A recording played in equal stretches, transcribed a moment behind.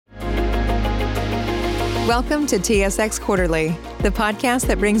Welcome to TSX Quarterly, the podcast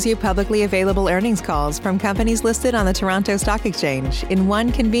that brings you publicly available earnings calls from companies listed on the Toronto Stock Exchange in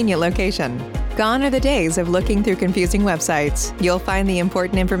one convenient location. Gone are the days of looking through confusing websites. You'll find the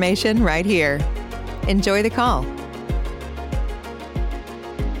important information right here. Enjoy the call.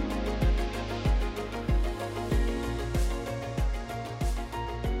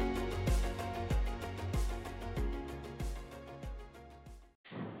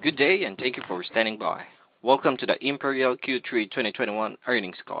 Good day and thank you for standing by. Welcome to the Imperial Q3 2021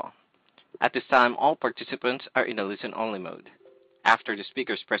 earnings call. At this time, all participants are in a listen-only mode. After the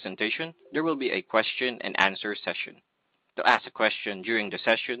speaker's presentation, there will be a question and answer session. To ask a question during the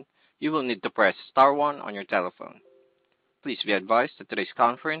session, you will need to press star 1 on your telephone. Please be advised that today's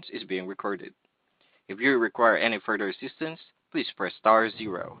conference is being recorded. If you require any further assistance, please press star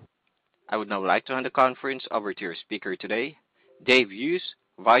 0. I would now like to hand the conference over to your speaker today, Dave Hughes,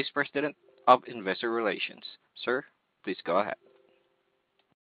 Vice President of Investor Relations. Sir, please go ahead.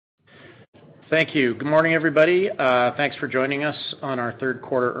 Thank you. Good morning, everybody. Thanks for joining us on our third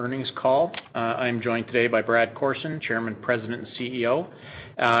quarter earnings call. I'm joined today by Brad Corson, Chairman, President, and CEO,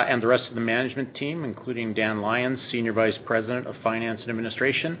 and the rest of the management team, including Dan Lyons, Senior Vice President of Finance and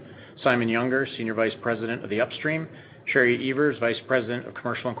Administration, Simon Younger, Senior Vice President of the Upstream, Sherry Evers, Vice President of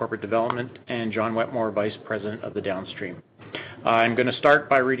Commercial and Corporate Development, and John Wetmore, Vice President of the Downstream. I'm going to start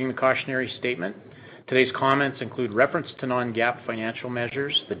by reading the cautionary statement. Today's comments include reference to non-GAAP financial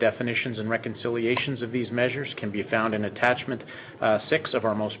measures. The definitions and reconciliations of these measures can be found in attachment 6 of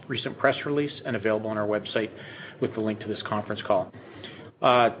our most recent press release and available on our website with the link to this conference call.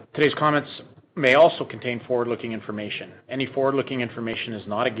 Today's comments may also contain forward-looking information. Any forward-looking information is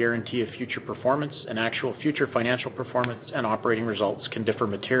not a guarantee of future performance, and actual future financial performance and operating results can differ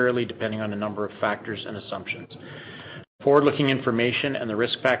materially depending on a number of factors and assumptions. Forward-looking information and the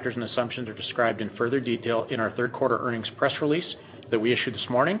risk factors and assumptions are described in further detail in our third quarter earnings press release that we issued this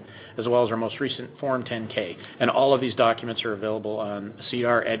morning, as well as our most recent Form 10-K. And all of these documents are available on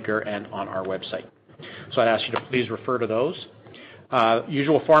SEDAR, EDGAR, and on our website. So I'd ask you to please refer to those.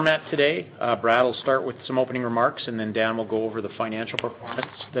 Usual format today, Brad will start with some opening remarks, and then Dan will go over the financial performance,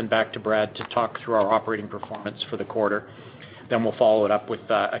 then back to Brad to talk through our operating performance for the quarter. Then we'll follow it up with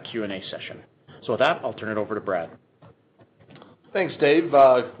a Q&A session. So with that, I'll turn it over to Brad. Thanks, Dave.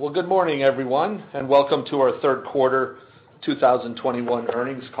 Well, good morning, everyone, and welcome to our third quarter 2021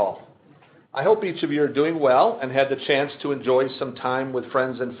 earnings call. I hope each of you are doing well and had the chance to enjoy some time with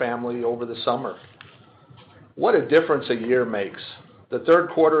friends and family over the summer. What a difference a year makes. The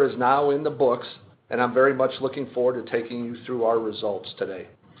third quarter is now in the books, and I'm very much looking forward to taking you through our results today.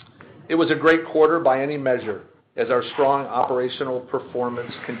 It was a great quarter by any measure, as our strong operational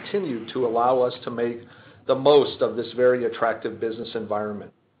performance continued to allow us to make the most of this very attractive business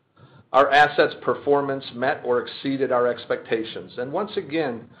environment. Our assets' performance met or exceeded our expectations, and once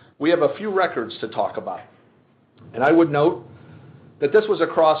again, we have a few records to talk about. And I would note that this was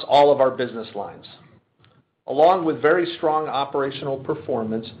across all of our business lines. Along with very strong operational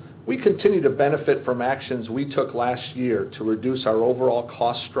performance, we continue to benefit from actions we took last year to reduce our overall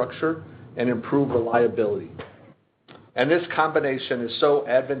cost structure and improve reliability. And this combination is so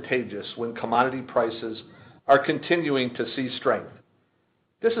advantageous when commodity prices are continuing to see strength.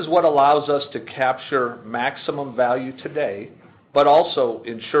 This is what allows us to capture maximum value today, but also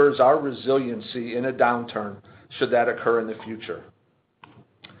ensures our resiliency in a downturn should that occur in the future.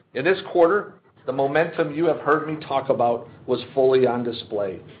 In this quarter, the momentum you have heard me talk about was fully on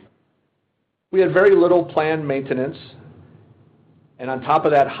display. We had very little planned maintenance, and on top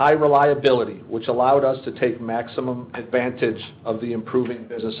of that, high reliability, which allowed us to take maximum advantage of the improving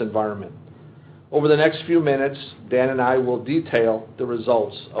business environment. Over the next few minutes, Dan and I will detail the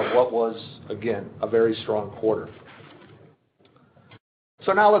results of what was, again, a very strong quarter.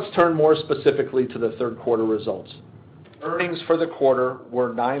 So now let's turn more specifically to the third quarter results. Earnings for the quarter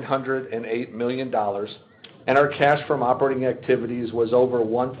were $908 million, and our cash from operating activities was over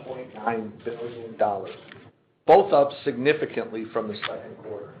 $1.9 billion. Both up significantly from the second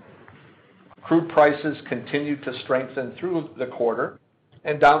quarter. Crude prices continued to strengthen through the quarter,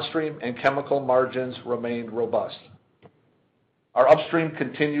 and downstream and chemical margins remained robust. Our upstream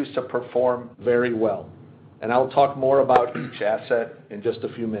continues to perform very well, and I'll talk more about each asset in just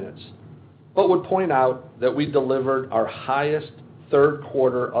a few minutes, but would point out that we delivered our highest third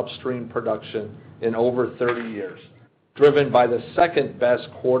quarter upstream production in over 30 years, driven by the second best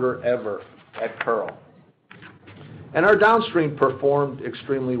quarter ever at Kearl. And our downstream performed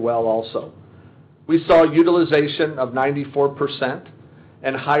extremely well also. We saw utilization of 94%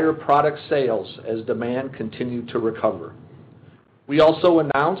 and higher product sales as demand continued to recover. We also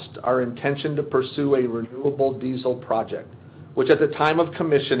announced our intention to pursue a renewable diesel project, which at the time of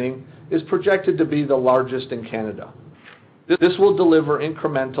commissioning is projected to be the largest in Canada. This will deliver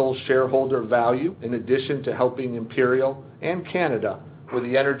incremental shareholder value in addition to helping Imperial and Canada with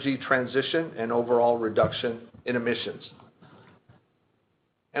the energy transition and overall reduction in emissions.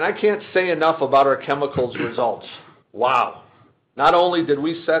 And I can't say enough about our chemicals results. Wow! Not only did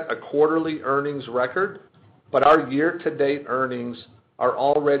we set a quarterly earnings record, but our year-to-date earnings are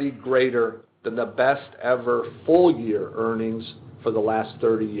already greater than the best ever full-year earnings for the last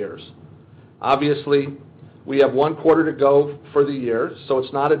 30 years. Obviously, we have 1 quarter to go for the year, so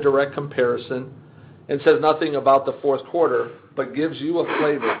it's not a direct comparison and says nothing about the fourth quarter, but gives you a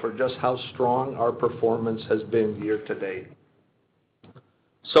flavor for just how strong our performance has been year to date.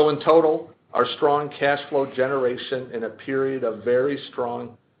 So in total, our strong cash flow generation in a period of very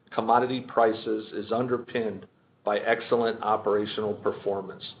strong commodity prices is underpinned by excellent operational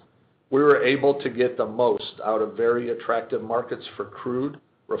performance. We were able to get the most out of very attractive markets for crude,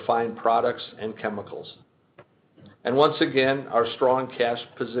 refined products, and chemicals. And once again, our strong cash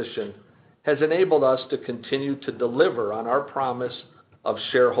position has enabled us to continue to deliver on our promise of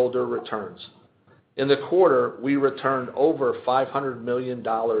shareholder returns. In the quarter, we returned over $500 million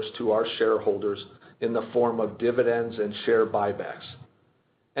to our shareholders in the form of dividends and share buybacks.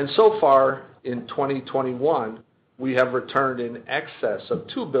 And so far in 2021, we have returned in excess of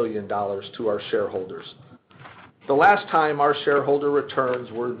 $2 billion to our shareholders. The last time our shareholder returns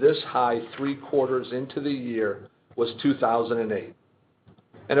were this high 3 quarters into the year was 2008.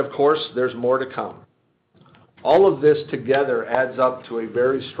 And of course, there's more to come. All of this together adds up to a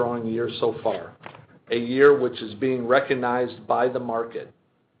very strong year so far, a year which is being recognized by the market.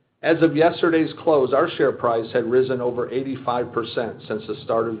 As of yesterday's close, our share price had risen over 85% since the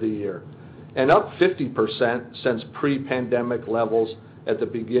start of the year, and up 50% since pre-pandemic levels at the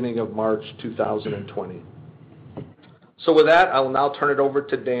beginning of March 2020. So with that, I will now turn it over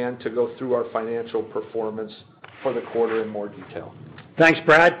to Dan to go through our financial performance for the quarter in more detail. Thanks,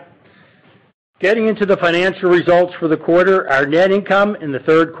 Brad. Getting into the financial results for the quarter, our net income in the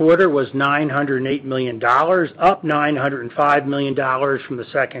third quarter was $908 million, up $905 million from the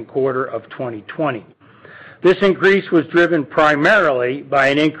second quarter of 2020. This increase was driven primarily by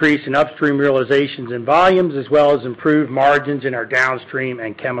an increase in upstream realizations and volumes, as well as improved margins in our downstream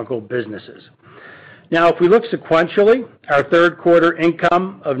and chemical businesses. Now, if we look sequentially, our third quarter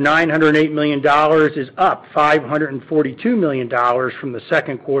income of $908 million is up $542 million from the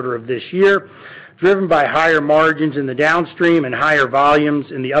second quarter of this year, driven by higher margins in the downstream and higher volumes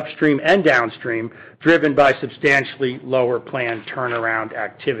in the upstream and downstream, driven by substantially lower planned turnaround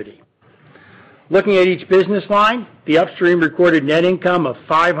activity. Looking at each business line, the upstream recorded net income of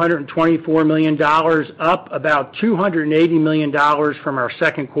 $524 million, up about $280 million from our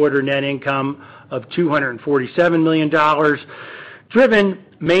second quarter net income of $247 million, driven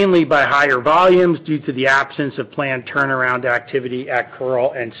mainly by higher volumes due to the absence of planned turnaround activity at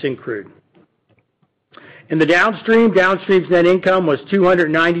Kearl and Syncrude. In the downstream's net income was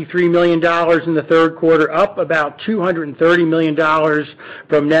 $293 million in the third quarter, up about $230 million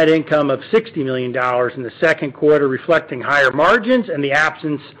from net income of $60 million in the second quarter, reflecting higher margins and the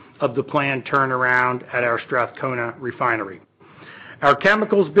absence of the planned turnaround at our Strathcona refinery. Our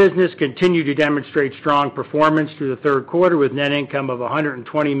chemicals business continued to demonstrate strong performance through the third quarter with net income of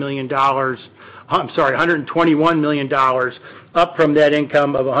 $121 million, up from net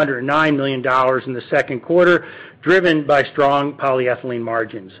income of $109 million in the second quarter, driven by strong polyethylene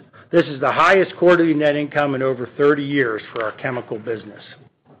margins. This is the highest quarterly net income in over 30 years for our chemical business.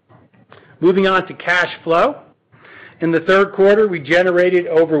 Moving on to cash flow. In the third quarter, we generated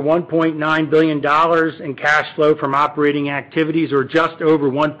over $1.9 billion in cash flow from operating activities, or just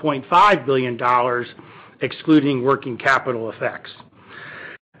over $1.5 billion, excluding working capital effects.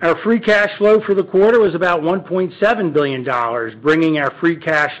 Our free cash flow for the quarter was about $1.7 billion, bringing our free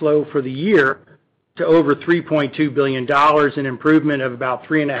cash flow for the year to over $3.2 billion, an improvement of about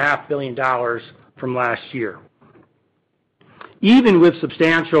 $3.5 billion from last year. Even with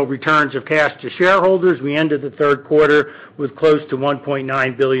substantial returns of cash to shareholders, we ended the third quarter with close to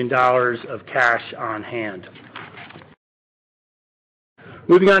 $1.9 billion of cash on hand.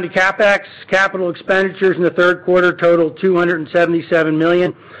 Moving on to CapEx, capital expenditures in the third quarter totaled $277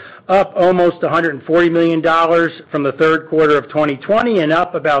 million, up almost $140 million from the third quarter of 2020 and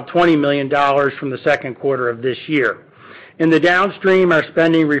up about $20 million from the second quarter of this year. In the downstream, our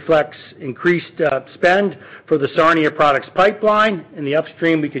spending reflects increased spend for the Sarnia Products Pipeline. In the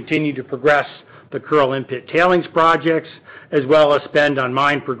upstream, we continue to progress the Kearl in-pit tailings projects, as well as spend on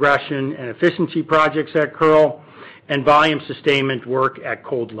mine progression and efficiency projects at Kearl. and volume sustainment work at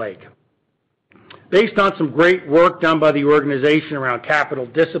Cold Lake. Based on some great work done by the organization around capital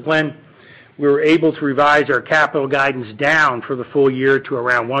discipline, we were able to revise our capital guidance down for the full year to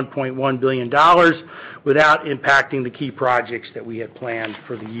around $1.1 billion without impacting the key projects that we had planned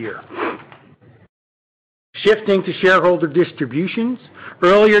for the year. Shifting to shareholder distributions,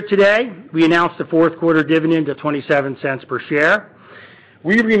 earlier today we announced a fourth quarter dividend of 27 cents per share.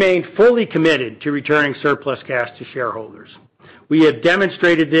 We remain fully committed to returning surplus cash to shareholders. We have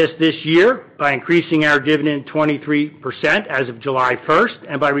demonstrated this year by increasing our dividend 23% as of July 1st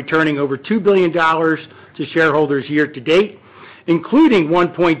and by returning over $2 billion to shareholders year to date, including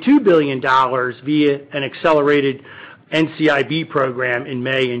 $1.2 billion via an accelerated NCIB program in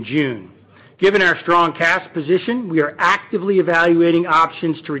May and June. Given our strong cash position, we are actively evaluating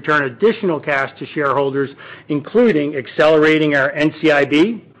options to return additional cash to shareholders, including accelerating our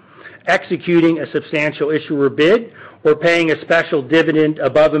NCIB, executing a substantial issuer bid, or paying a special dividend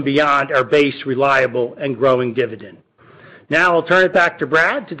above and beyond our base, reliable, and growing dividend. Now I'll turn it back to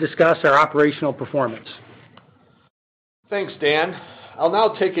Brad to discuss our operational performance. Thanks, Dan. I'll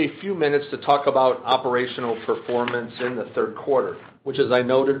now take a few minutes to talk about operational performance in the third quarter, which, as I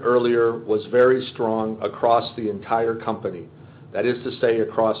noted earlier, was very strong across the entire company. That is to say,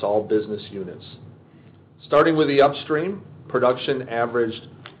 across all business units. Starting with the upstream, production averaged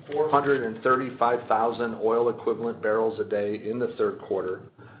 435,000 oil equivalent barrels a day in the third quarter,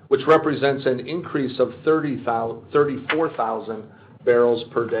 which represents an increase of 34,000 barrels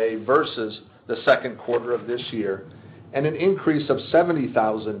per day versus the second quarter of this year, and an increase of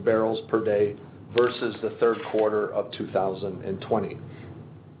 70,000 barrels per day versus the third quarter of 2020.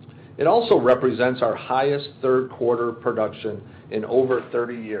 It also represents our highest third quarter production in over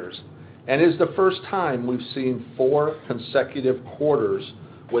 30 years, and is the first time we've seen 4 consecutive quarters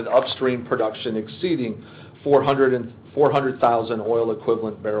with upstream production exceeding 400,000 oil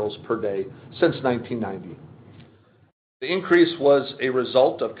equivalent barrels per day since 1990. The increase was a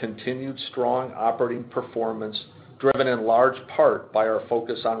result of continued strong operating performance, driven in large part by our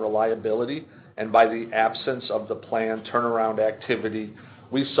focus on reliability and by the absence of the planned turnaround activity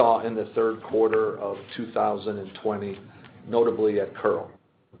we saw in the third quarter of 2020, notably at Kearl.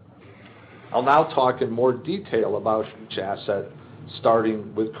 I'll now talk in more detail about each asset,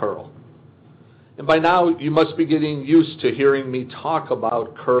 starting with Kearl. And by now, you must be getting used to hearing me talk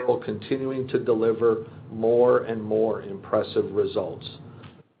about Kearl continuing to deliver more and more impressive results.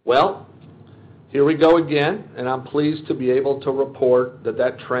 Well, here we go again, and I'm pleased to be able to report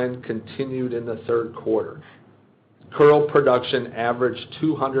that trend continued in the third quarter. Kearl production averaged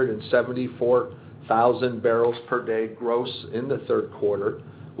 274,000 barrels per day gross in the third quarter,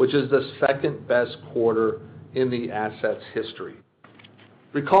 which is the second best quarter in the asset's history.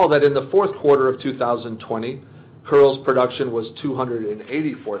 Recall that in the fourth quarter of 2020, Kearl's production was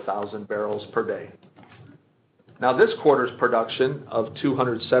 284,000 barrels per day. Now, this quarter's production of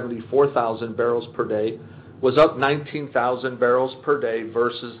 274,000 barrels per day was up 19,000 barrels per day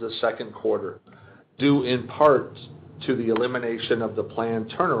versus the second quarter, due in part to the elimination of the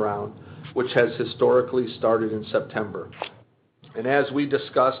planned turnaround, which has historically started in September. And as we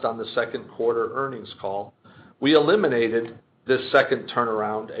discussed on the second quarter earnings call, we eliminated this second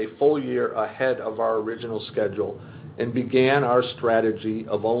turnaround a full year ahead of our original schedule and began our strategy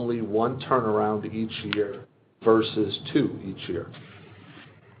of only one turnaround each year versus 2 each year.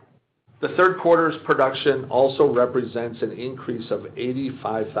 The third quarter's production also represents an increase of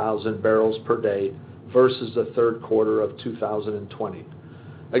 85,000 barrels per day versus the third quarter of 2020.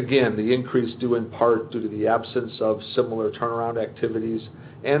 Again, the increase due in part due to the absence of similar turnaround activities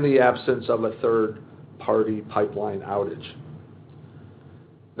and the absence of a third-party pipeline outage.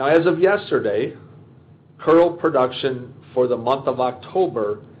 Now, as of yesterday, Kearl production for the month of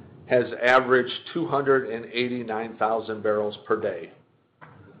October has averaged 289,000 barrels per day.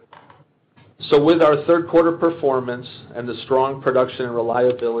 So with our third quarter performance and the strong production and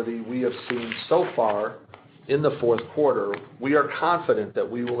reliability we have seen so far in the fourth quarter, we are confident that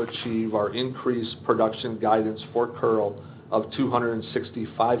we will achieve our increased production guidance for Kearl of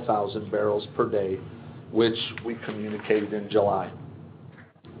 265,000 barrels per day, which we communicated in July.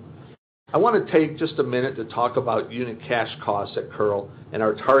 I want to take just a minute to talk about unit cash costs at Kearl and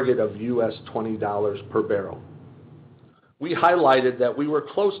our target of US $20 per barrel. We highlighted that we were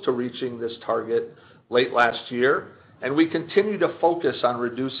close to reaching this target late last year, and we continue to focus on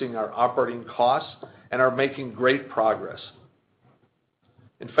reducing our operating costs and are making great progress.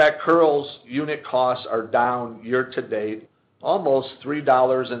 In fact, Kearl's unit costs are down year to date almost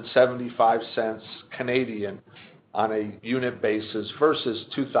 $3.75 Canadian on a unit basis versus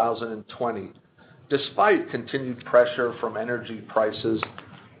 2020, despite continued pressure from energy prices.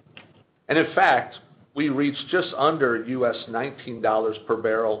 And in fact, we reached just under US $19 per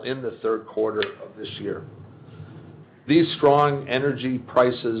barrel in the third quarter of this year. These strong energy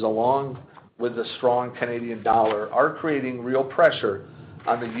prices, along with the strong Canadian dollar, are creating real pressure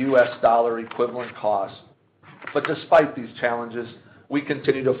on the US dollar equivalent cost. But despite these challenges, we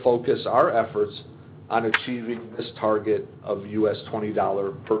continue to focus our efforts on achieving this target of US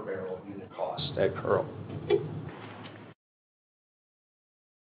 $20 per barrel unit cost at Kearl.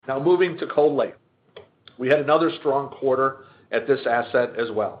 Now moving to Cold Lake. We had another strong quarter at this asset as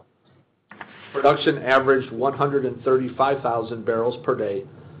well. Production averaged 135,000 barrels per day,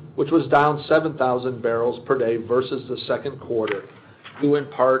 which was down 7,000 barrels per day versus the second quarter, due in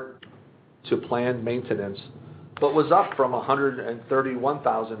part to planned maintenance, but was up from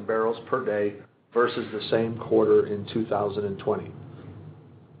 131,000 barrels per day versus the same quarter in 2020.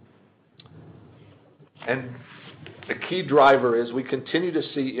 And the key driver is we continue to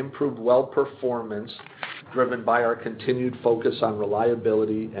see improved well performance driven by our continued focus on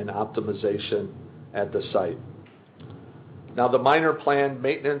reliability and optimization at the site. Now, the minor planned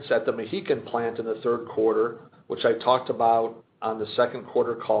maintenance at the Mohican plant in the third quarter, which I talked about on the second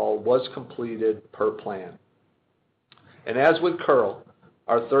quarter call, was completed per plan. And as with Kearl,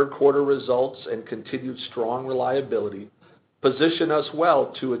 our third quarter results and continued strong reliability position us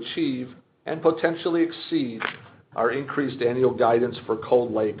well to achieve and potentially exceed our increased annual guidance for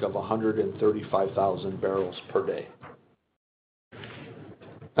Cold Lake of 135,000 barrels per day.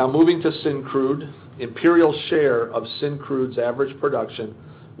 Now moving to Syncrude, Imperial's share of Syncrude's average production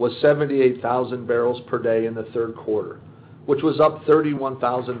was 78,000 barrels per day in the third quarter, which was up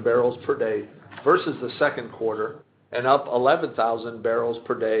 31,000 barrels per day versus the second quarter and up 11,000 barrels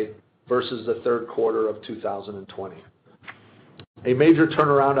per day versus the third quarter of 2020. A major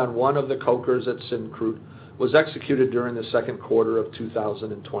turnaround on one of the cokers at Syncrude was executed during the second quarter of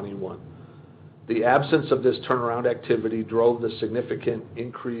 2021. The absence of this turnaround activity drove the significant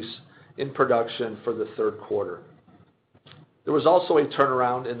increase in production for the third quarter. There was also a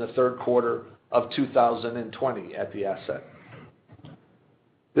turnaround in the third quarter of 2020 at the asset.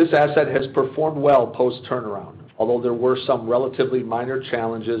 This asset has performed well post-turnaround, although there were some relatively minor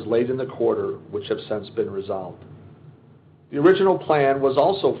challenges late in the quarter which have since been resolved. The original plan was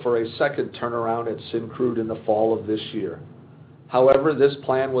also for a second turnaround at Syncrude in the fall of this year. However, this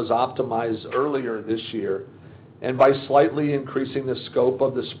plan was optimized earlier this year, and by slightly increasing the scope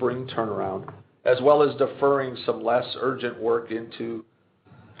of the spring turnaround, as well as deferring some less urgent work into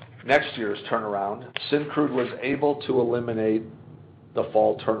next year's turnaround, Syncrude was able to eliminate the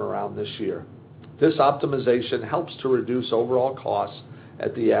fall turnaround this year. This optimization helps to reduce overall costs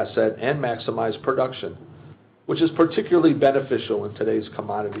at the asset and maximize production, which is particularly beneficial in today's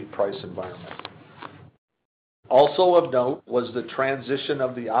commodity price environment. Also of note was the transition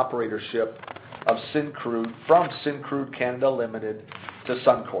of the operatorship of Syncrude from Syncrude Canada Limited to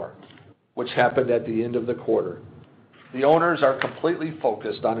Suncor, which happened at the end of the quarter. The owners are completely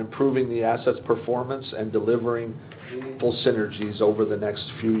focused on improving the asset's performance and delivering meaningful synergies over the next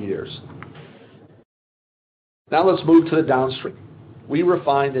few years. Now let's move to the downstream. We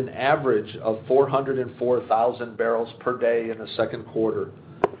refined an average of 404,000 barrels per day in the second quarter,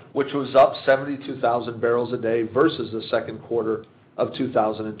 which was up 72,000 barrels a day versus the second quarter of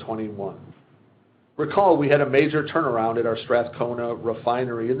 2021. Recall we had a major turnaround at our Strathcona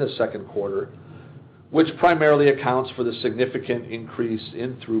refinery in the second quarter, which primarily accounts for the significant increase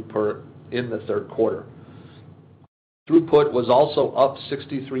in throughput in the third quarter. Throughput was also up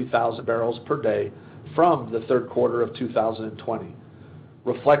 63,000 barrels per day from the third quarter of 2020,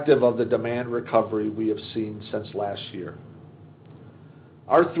 reflective of the demand recovery we have seen since last year.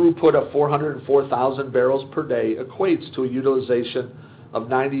 Our throughput of 404,000 barrels per day equates to a utilization of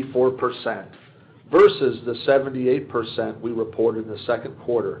 94% versus the 78% we reported in the second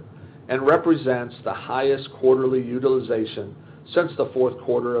quarter, and represents the highest quarterly utilization since the fourth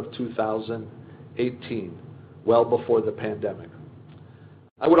quarter of 2018, well before the pandemic.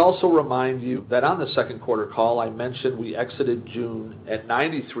 I would also remind you that on the second quarter call, I mentioned we exited June at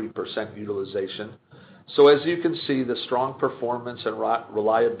 93% utilization. So as you can see, the strong performance and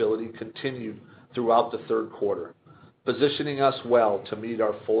reliability continued throughout the third quarter, positioning us well to meet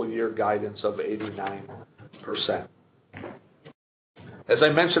our full year guidance of 89%. As I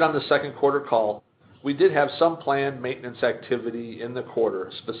mentioned on the second quarter call, we did have some planned maintenance activity in the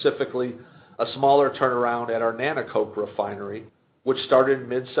quarter, specifically a smaller turnaround at our Nanticoke refinery, which started in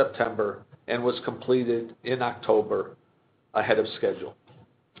mid-September and was completed in October ahead of schedule.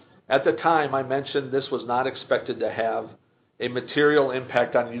 At the time, I mentioned this was not expected to have a material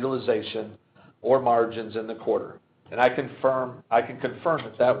impact on utilization, or margins in the quarter. And I can confirm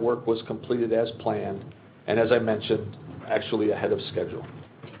that work was completed as planned, and as I mentioned, actually ahead of schedule.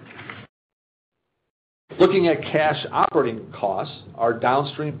 Looking at cash operating costs, our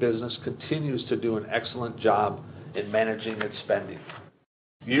downstream business continues to do an excellent job in managing its spending.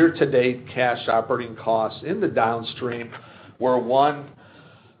 Year-to-date cash operating costs in the downstream were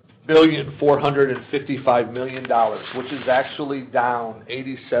 $1,455 million, which is actually down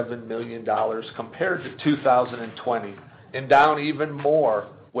 $87 million compared to 2020, and down even more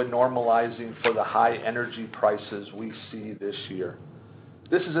when normalizing for the high energy prices we see this year.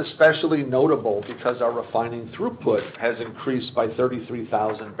 This is especially notable because our refining throughput has increased by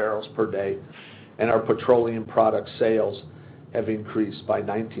 33,000 barrels per day, and our petroleum product sales have increased by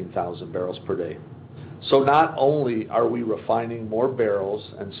 19,000 barrels per day. So not only are we refining more barrels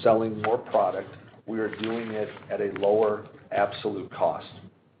and selling more product, we are doing it at a lower absolute cost.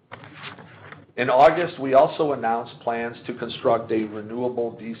 In August, we also announced plans to construct a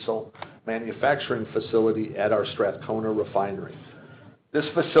renewable diesel manufacturing facility at our Strathcona refinery. This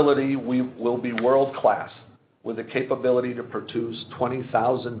facility will be world-class, with the capability to produce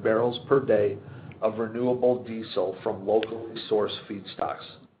 20,000 barrels per day of renewable diesel from locally sourced feedstocks.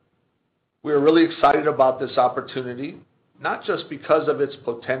 We are really excited about this opportunity, not just because of its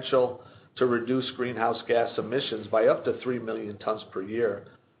potential to reduce greenhouse gas emissions by up to 3 million tons per year,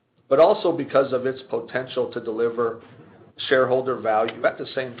 but also because of its potential to deliver shareholder value at the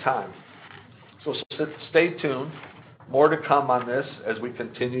same time. So stay tuned. More to come on this as we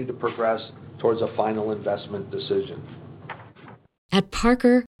continue to progress towards a final investment decision. At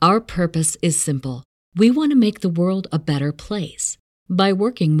Parker, our purpose is simple. We want to make the world a better place. By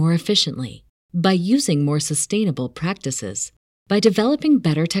working more efficiently, by using more sustainable practices, by developing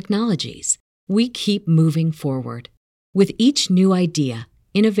better technologies, we keep moving forward. With each new idea,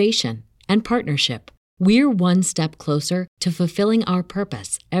 innovation, and partnership, we're one step closer to fulfilling our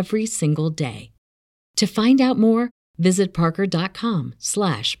purpose every single day. To find out more, visit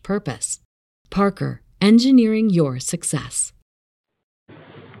parker.com/purpose. Parker, engineering your success.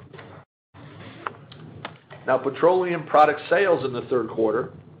 Now, petroleum product sales in the third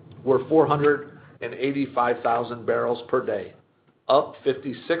quarter were 485,000 barrels per day, up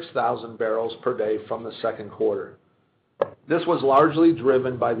 56,000 barrels per day from the second quarter. This was largely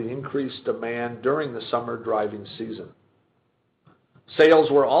driven by the increased demand during the summer driving season.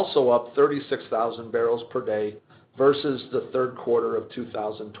 Sales were also up 36,000 barrels per day versus the third quarter of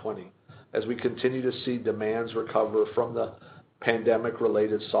 2020, as we continue to see demands recover from the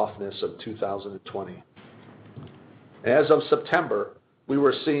pandemic-related softness of 2020. As of September, we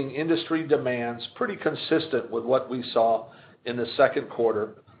were seeing industry demands pretty consistent with what we saw in the second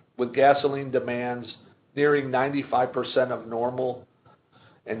quarter, with gasoline demands nearing 95% of normal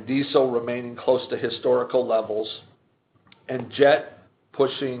and diesel remaining close to historical levels, and jet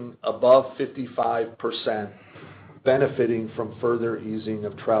pushing above 55%, benefiting from further easing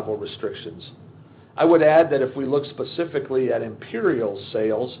of travel restrictions. I would add that if we look specifically at Imperial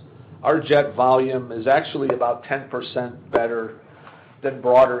sales, our jet volume is actually about 10% better than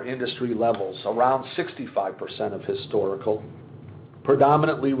broader industry levels, around 65% of historical,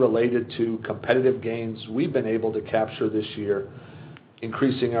 predominantly related to competitive gains we've been able to capture this year,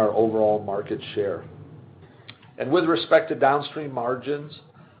 increasing our overall market share. And with respect to downstream margins,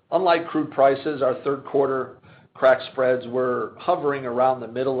 unlike crude prices, our third quarter crack spreads were hovering around the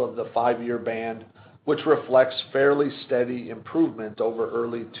middle of the 5-year band, which reflects fairly steady improvement over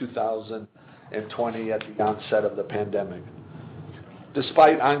early 2020 at the onset of the pandemic.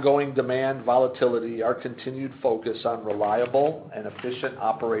 Despite ongoing demand volatility, our continued focus on reliable and efficient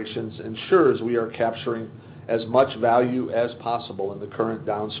operations ensures we are capturing as much value as possible in the current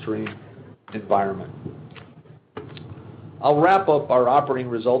downstream environment. I'll wrap up our operating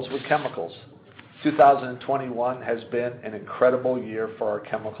results with chemicals. 2021 has been an incredible year for our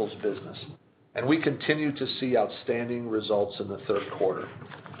chemicals business, and we continue to see outstanding results in the third quarter.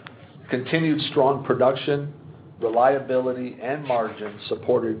 Continued strong production, reliability, and margin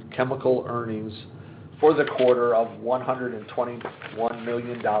supported chemical earnings for the quarter of $121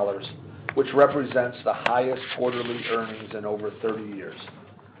 million, which represents the highest quarterly earnings in over 30 years.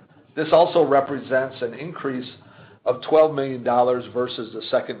 This also represents an increase of $12 million versus the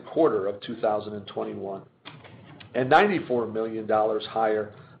second quarter of 2021, and $94 million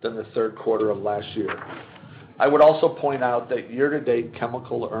higher than the third quarter of last year. I would also point out that year-to-date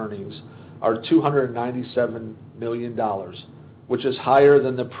chemical earnings are $297 million, which is higher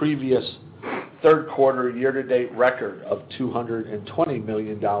than the previous third quarter year-to-date record of $220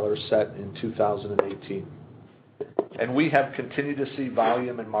 million set in 2018. and we have continued to see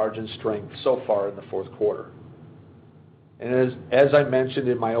volume and margin strength so far in the fourth quarter. And as I mentioned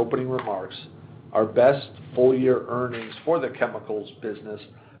in my opening remarks, our best full-year earnings for the chemicals business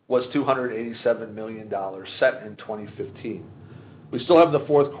was $287 million, set in 2015. We still have the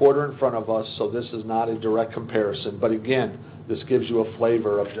fourth quarter in front of us, so this is not a direct comparison, but again, this gives you a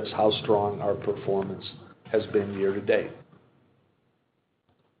flavor of just how strong our performance has been year to date.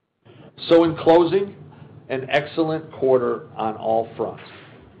 So in closing, an excellent quarter on all fronts.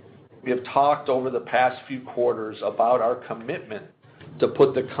 We have talked over the past few quarters about our commitment to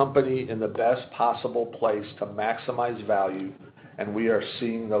put the company in the best possible place to maximize value, and we are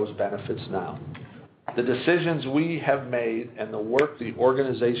seeing those benefits now. The decisions we have made and the work the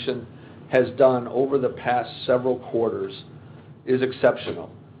organization has done over the past several quarters is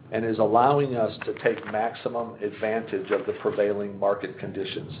exceptional and is allowing us to take maximum advantage of the prevailing market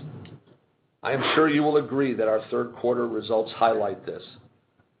conditions. I am sure you will agree that our third quarter results highlight this.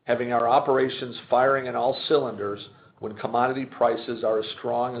 Having our operations firing in all cylinders when commodity prices are as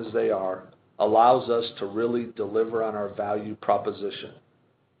strong as they are allows us to really deliver on our value proposition,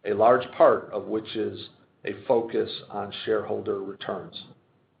 a large part of which is a focus on shareholder returns.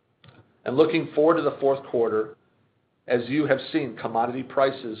 And looking forward to the fourth quarter, as you have seen, commodity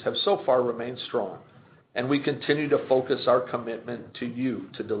prices have so far remained strong, and we continue to focus our commitment to you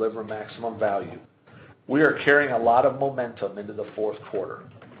to deliver maximum value. We are carrying a lot of momentum into the fourth quarter.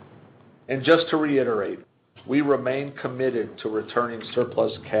 And just to reiterate, we remain committed to returning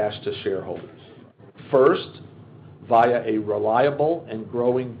surplus cash to shareholders. First, via a reliable and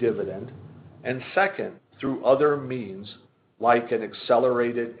growing dividend, and second, through other means like an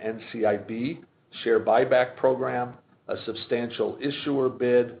accelerated NCIB, share buyback program, a substantial issuer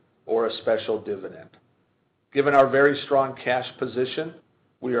bid, or a special dividend. Given our very strong cash position,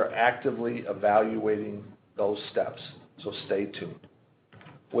 we are actively evaluating those steps, so stay tuned.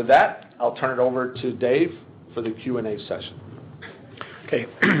 With that, I'll turn it over to Dave for the Q&A session. Okay,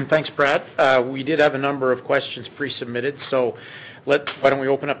 thanks, Brad. We did have a number of questions pre-submitted, so why don't we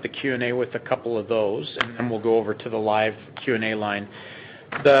open up the Q&A with a couple of those, and then we'll go over to the live Q&A line.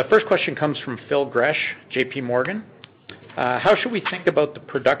 The first question comes from Phil Gresh, J.P. Morgan. How should we think about the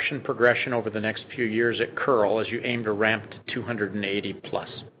production progression over the next few years at Kearl as you aim to ramp to 280 plus?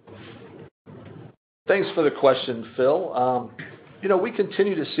 Thanks for the question, Phil. We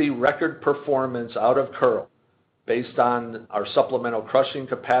continue to see record performance out of Kearl based on our supplemental crushing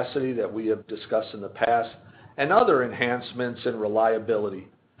capacity that we have discussed in the past and other enhancements in reliability.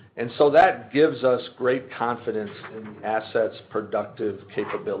 And so that gives us great confidence in the asset's productive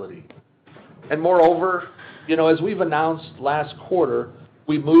capability. And moreover, as we've announced last quarter,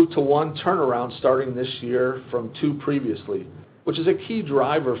 we moved to one turnaround starting this year from two previously, which is a key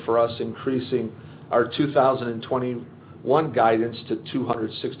driver for us increasing our 2021 guidance to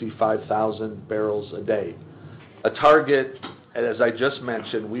 265,000 barrels a day. A target, as I just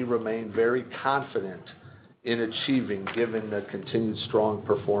mentioned, we remain very confident in achieving given the continued strong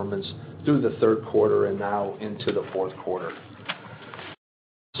performance through the third quarter and now into the fourth quarter.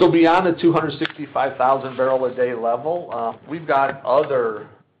 So beyond the 265,000 barrel a day level, we've got other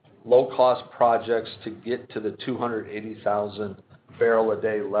low-cost projects to get to the 280,000 barrel a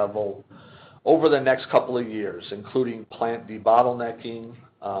day level over the next couple of years, including plant debottlenecking,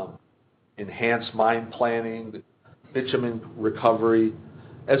 enhanced mine planning, bitumen recovery,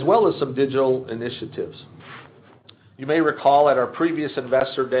 as well as some digital initiatives. You may recall at our previous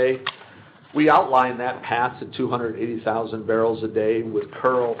Investor Day, we outlined that path to 280,000 barrels a day with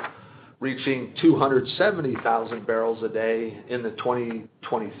Kearl reaching 270,000 barrels a day in the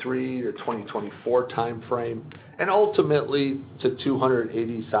 2023 to 2024 timeframe, and ultimately to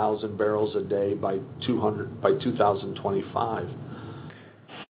 280,000 barrels a day by 2025.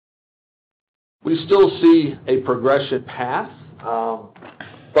 We still see a progression path,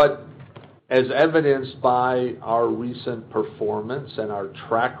 but as evidenced by our recent performance and our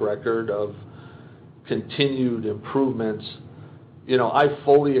track record of continued improvements, I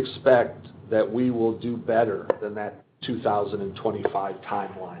fully expect that we will do better than that 2025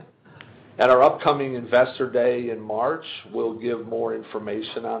 timeline. At our upcoming Investor Day in March, we'll give more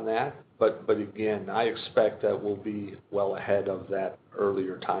information on that, but again, I expect that we'll be well ahead of that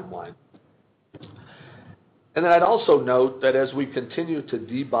earlier timeline. And then I'd also note that as we continue to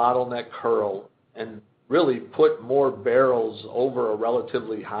debottleneck Kearl and really put more barrels over a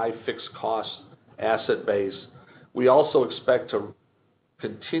relatively high fixed cost asset base, we also expect to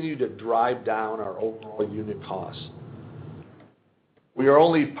continue to drive down our overall unit costs. We are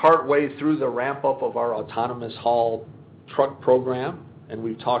only partway through the ramp-up of our autonomous haul truck program, and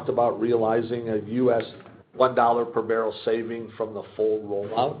we've talked about realizing a U.S. $1 per barrel saving from the full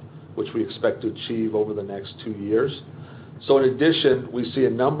rollout, which we expect to achieve over the next 2 years. So in addition, we see a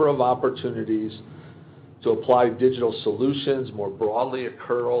number of opportunities to apply digital solutions more broadly at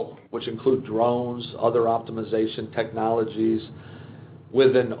Kearl, which include drones, other optimization technologies,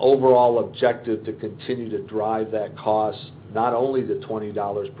 with an overall objective to continue to drive that cost not only to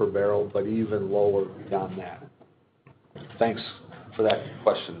 $20 per barrel, but even lower beyond that. Thanks for that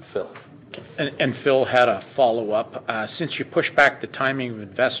question, Phil. And Phil had a follow-up. Since you pushed back the timing of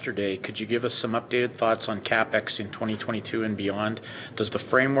Investor Day, could you give us some updated thoughts on CapEx in 2022 and beyond? Does the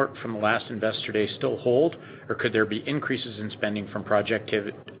framework from the last Investor Day still hold, or could there be increases in spending from project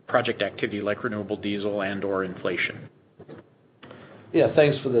activity like renewable diesel and/or inflation? Yeah,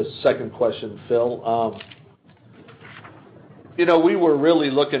 thanks for the second question, Phil. We were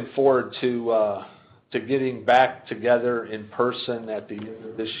really looking forward to getting back together in person at the end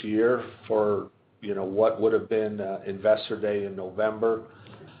of this year for what would have been Investor Day in November.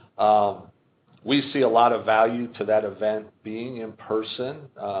 We see a lot of value to that event being in person,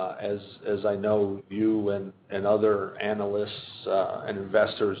 as I know you and other analysts and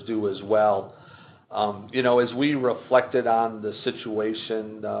investors do as well. As we reflected on the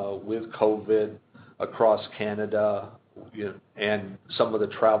situation with COVID across Canada, and some of the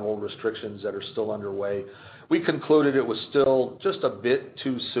travel restrictions that are still underway, we concluded it was still just a bit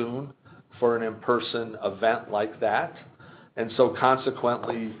too soon for an in-person event like that. And so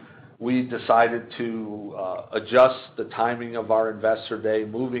consequently, we decided to adjust the timing of our Investor Day,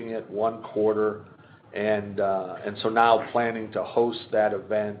 moving it 1 quarter, and so now planning to host that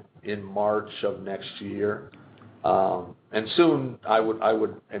event in March of next year. And soon, I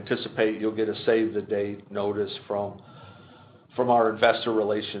would anticipate you'll get a save the date notice from our investor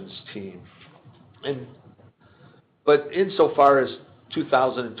relations team. But insofar as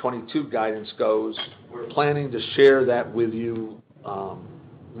 2022 guidance goes, we're planning to share that with you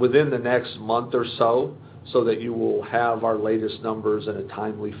within the next month or so that you will have our latest numbers in a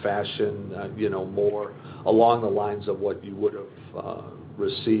timely fashion, more along the lines of what you would have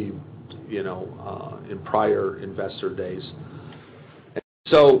received, in prior investor days. And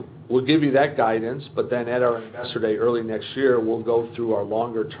so we'll give you that guidance, but then at our Investor Day early next year, we'll go through our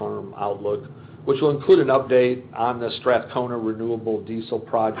longer-term outlook, which will include an update on the Strathcona Renewable Diesel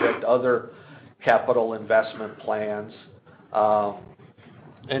Project, other capital investment plans.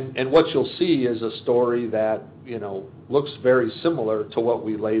 And what you'll see is a story that, looks very similar to what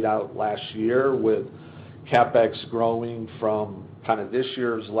we laid out last year, with CapEx growing from kind of this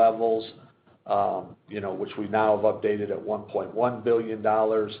year's levels, which we now have updated at $1.1 billion,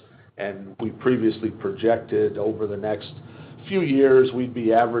 and we previously projected over the next few years we'd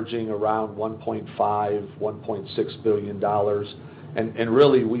be averaging around $1.5, $1.6 billion. And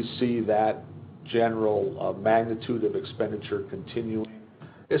really we see that general magnitude of expenditure continuing,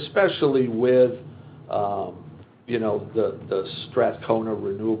 especially with the Strathcona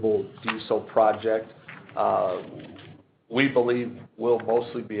Renewable Diesel Project. We believe we'll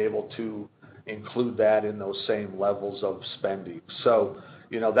mostly be able to include that in those same levels of spending. So,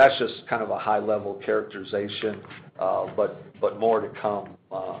 that's just kind of a high-level characterization, but more to come,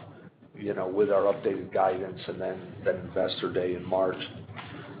 with our updated guidance and then Investor Day in March.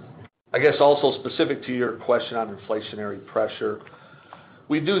 I guess also specific to your question on inflationary pressure,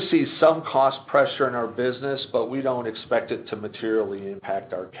 we do see some cost pressure in our business, but we don't expect it to materially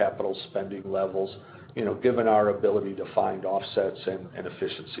impact our capital spending levels, given our ability to find offsets and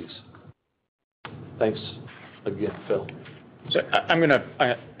efficiencies. Thanks again, Phil. So I'm going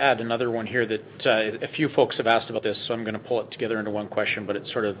to add another one here that a few folks have asked about this, so I'm going to pull it together into one question, but it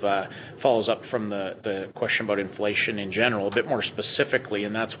sort of follows up from the question about inflation in general, a bit more specifically,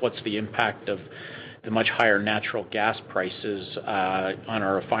 and that's what's the impact of the much higher natural gas prices on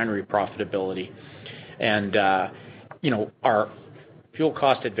our refinery profitability. And, our fuel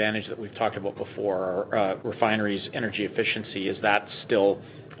cost advantage that we've talked about before, our refineries' energy efficiency, is that still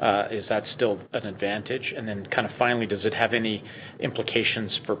an advantage? And then kind of finally, does it have any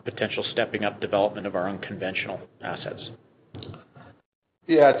implications for potential stepping up development of our unconventional assets?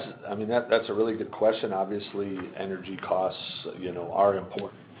 Yeah, that's a really good question. Obviously, energy costs, are an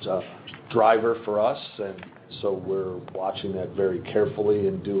important driver for us, and so we're watching that very carefully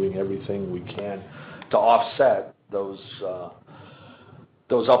and doing everything we can to offset those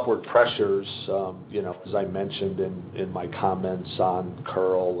upward pressures, as I mentioned in my comments on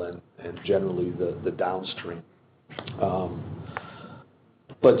Kearl and generally the downstream.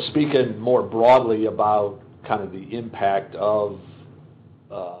 But speaking more broadly about kind of the impact of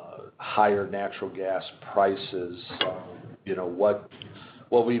higher natural gas prices,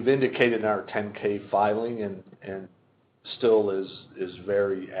 what we've indicated in our 10-K filing and still is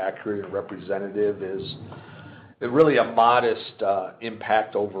very accurate and representative is really a modest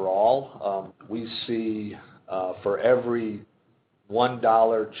impact overall. We see for every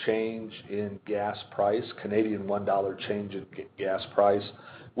 $1 change in gas price, Canadian $1 change in gas price,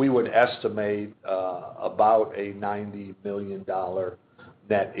 we would estimate about a $90 million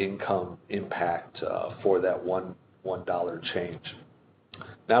net income impact for that $1 change.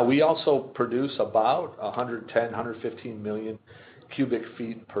 Now, we also produce about 115 million cubic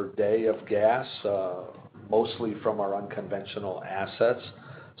feet per day of gas, mostly from our unconventional assets.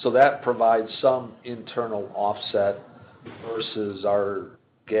 So that provides some internal offset versus our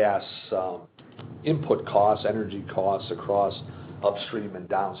gas input costs, energy costs across upstream and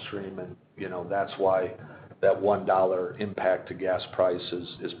downstream, and that's why that $1 impact to gas price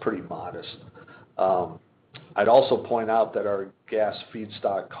is pretty modest. I'd also point out that our gas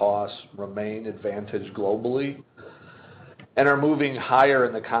feedstock costs remain advantaged globally and are moving higher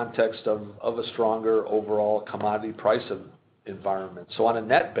in the context of a stronger overall commodity price environment. So on a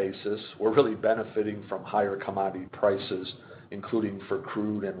net basis, we're really benefiting from higher commodity prices, including for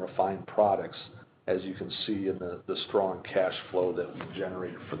crude and refined products, as you can see in the strong cash flow that we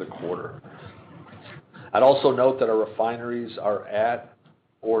generated for the quarter. I'd also note that our refineries are at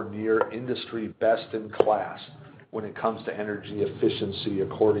or near industry best in class when it comes to energy efficiency,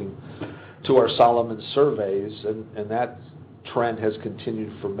 according to our Solomon surveys, and that trend has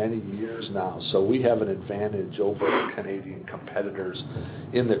continued for many years now. So we have an advantage over our Canadian competitors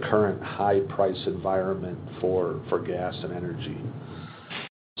in the current high price environment for gas and energy.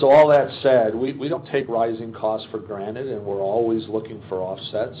 So all that said, we don't take rising costs for granted, and we're always looking for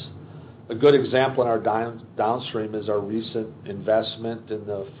offsets. A good example in our downstream is our recent investment in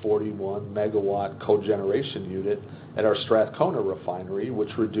the 41 megawatt cogeneration unit at our Strathcona refinery,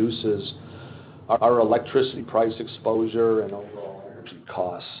 which reduces our electricity price exposure and overall energy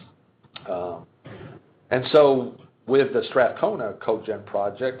costs. And so with the Strathcona cogen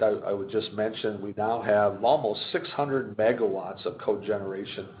project, I would just mention we now have almost 600 megawatts of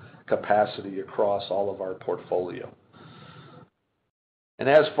cogeneration capacity across all of our portfolio. And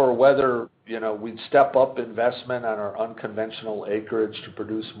as for whether we'd step up investment on our unconventional acreage to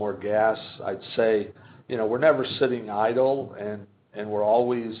produce more gas, I'd say we're never sitting idle, and we're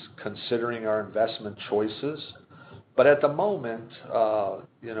always considering our investment choices. But at the moment,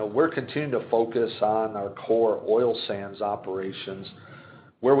 we're continuing to focus on our core oil sands operations,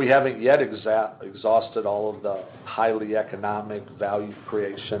 where we haven't yet exhausted all of the highly economic value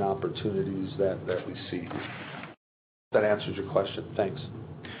creation opportunities that we see. That answers your question. Thanks.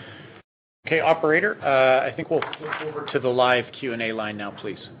 Okay, operator, I think we'll flip over to the live Q&A line now,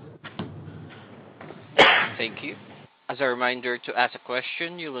 please. Thank you. As a reminder, to ask a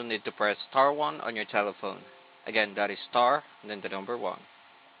question, you will need to press star 1 on your telephone. Again, that is star, and then the number 1.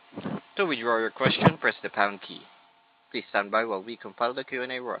 To withdraw your question, press the pound key. Please stand by while we compile the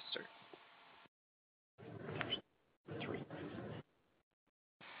Q&A roster.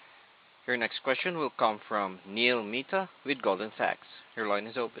 Your next question will come from Neil Mehta with Goldman Sachs. Your line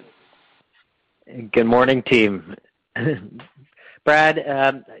is open. Good morning, team.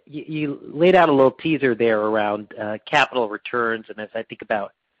 Brad, you laid out a little teaser there around capital returns, and as I think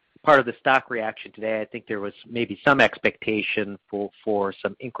about part of the stock reaction today, I think there was maybe some expectation for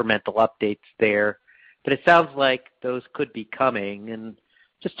some incremental updates there. But it sounds like those could be coming. And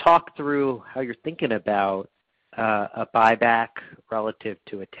just talk through how you're thinking about a buyback relative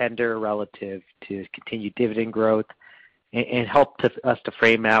to a tender, relative to continued dividend growth, and help us to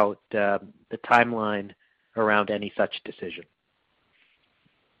frame out the timeline around any such decision.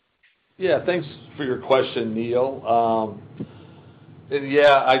 Yeah, thanks for your question, Neil. And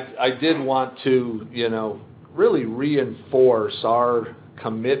yeah, I did want to, really reinforce our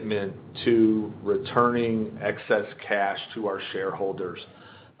commitment to returning excess cash to our shareholders.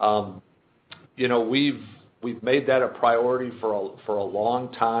 We've made that a priority for a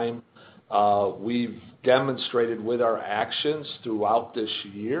long time. We've demonstrated with our actions throughout this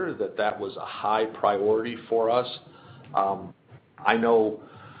year that was a high priority for us. I know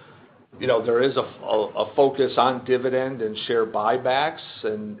there is a focus on dividend and share buybacks,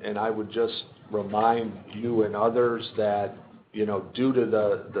 and I would just remind you and others that, due to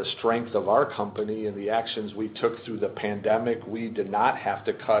the strength of our company and the actions we took through the pandemic, we did not have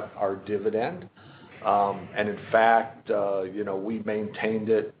to cut our dividend. And in fact, we maintained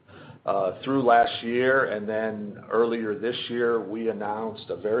it through last year, and then earlier this year, we announced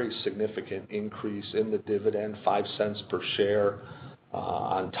a very significant increase in the dividend, 5 cents per share,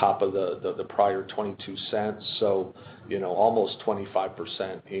 on top of the prior 22 cents. So, almost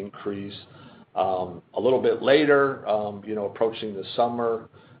 25% increase. A little bit later, approaching the summer,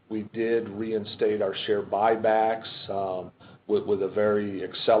 we did reinstate our share buybacks with a very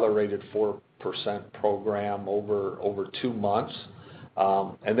accelerated 4% program over 2 months.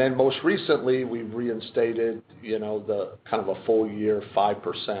 And then most recently, we reinstated, the kind of a full year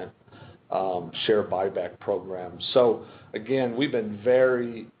 5% share buyback program. So again, we've been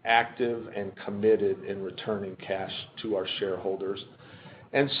very active and committed in returning cash to our shareholders.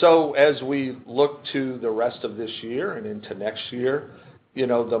 And so as we look to the rest of this year and into next year,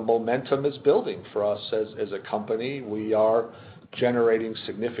 the momentum is building for us as a company. We are generating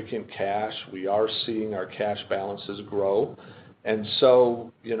significant cash. We are seeing our cash balances grow. And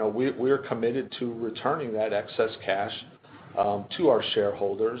so, we're committed to returning that excess cash to our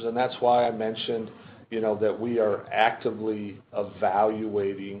shareholders. And that's why I mentioned, that we are actively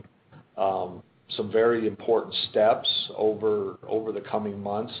evaluating some very important steps over the coming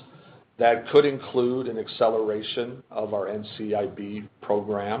months that could include an acceleration of our NCIB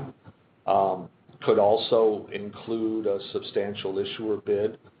program, could also include a substantial issuer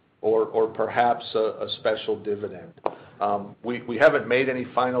bid, or perhaps a special dividend. We haven't made any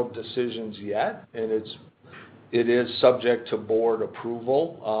final decisions yet, and it is subject to board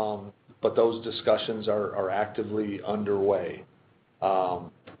approval, but those discussions are actively underway.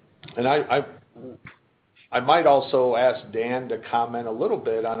 And I might also ask Dan to comment a little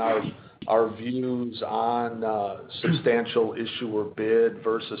bit on our views on substantial issuer bid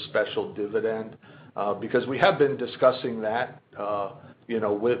versus special dividend, because we have been discussing that,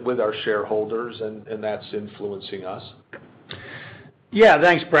 with our shareholders, and that's influencing us. Yeah,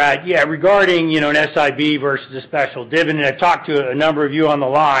 thanks, Brad. Yeah, regarding, an SIB versus a special dividend, I've talked to a number of you on the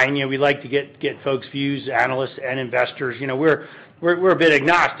line. We like to get folks' views, analysts and investors. We're a bit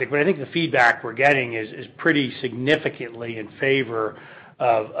agnostic, but I think the feedback we're getting is pretty significantly in favor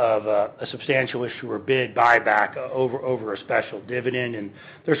of a substantial issuer bid buyback over a special dividend. And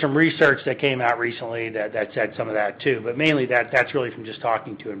there's some research that came out recently that said some of that too, but mainly that's really from just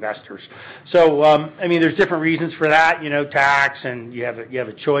talking to investors. So, there's different reasons for that, tax, and you have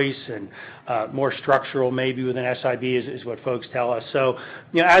a choice, and more structural maybe with an SIB is what folks tell us. So,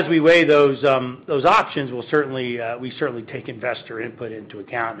 as we weigh those options, we certainly take investor input into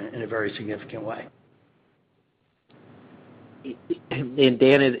account in a very significant way. And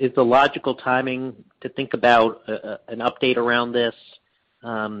Dan, is the logical timing to think about an update around this,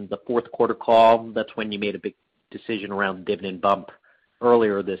 the fourth quarter call? That's when you made a big decision around the dividend bump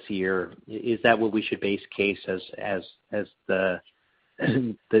earlier this year. Is that what we should base case as the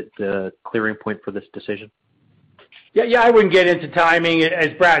clearing point for this decision? Yeah, I wouldn't get into timing. As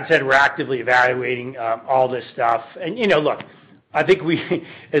Brad said, we're actively evaluating all this stuff. And, look, I think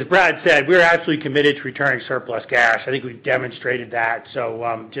as Brad said, we're absolutely committed to returning surplus cash. I think we've demonstrated that. So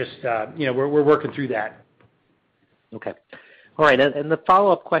we're working through that. Okay. All right. And the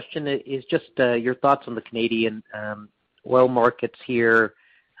follow-up question is just your thoughts on the Canadian oil markets here.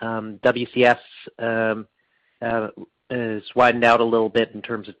 WCS has widened out a little bit in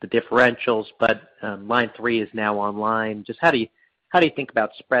terms of the differentials, but Line 3 is now online. Just how do you think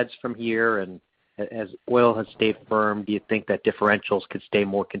about spreads from here? And as oil has stayed firm, do you think that differentials could stay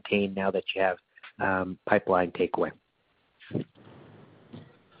more contained now that you have pipeline takeaway?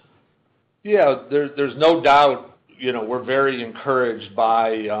 Yeah, there's no doubt. We're very encouraged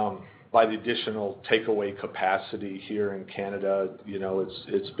by the additional takeaway capacity here in Canada.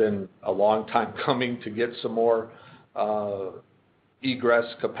 It's been a long time coming to get some more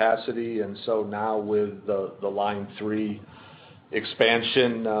egress capacity, and so now with the Line 3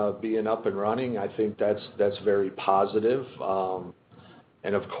 expansion being up and running, I think that's very positive.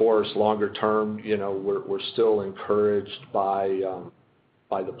 And of course, longer term, we're still encouraged by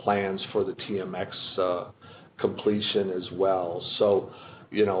the plans for the TMX completion as well. So,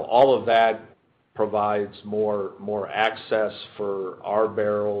 all of that provides more access for our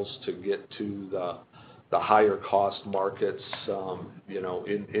barrels to get to the higher cost markets,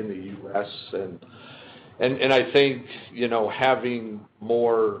 in the U.S. And I think, having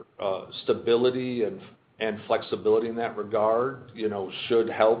more stability and flexibility in that regard, should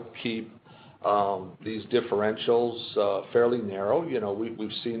help keep these differentials fairly narrow.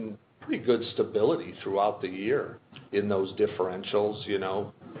 We've seen pretty good stability throughout the year in those differentials,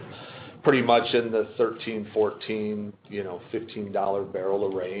 pretty much in the $13, $14, $15 barrel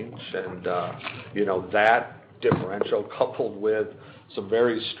range. And, that differential coupled with some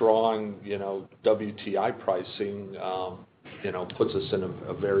very strong, WTI pricing, puts us in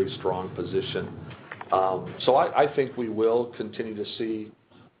a very strong position So I think we will continue to see,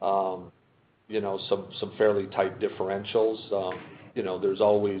 some fairly tight differentials. There's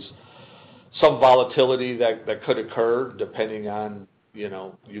always some volatility that could occur depending on,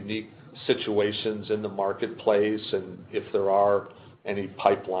 unique situations in the marketplace and if there are any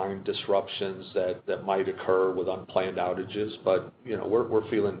pipeline disruptions that might occur with unplanned outages. But, we're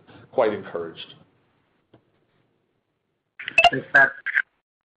feeling quite encouraged. Thanks, Pat.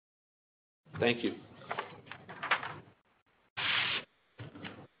 Thank you.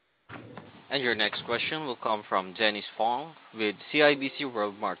 And your next question will come from Dennis Fong with CIBC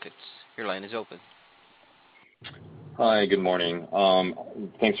World Markets. Your line is open. Hi, good morning.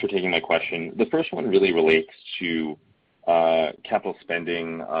 Thanks for taking my question. The first one really relates to capital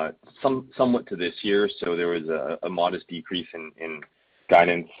spending, somewhat to this year. So there was a modest decrease in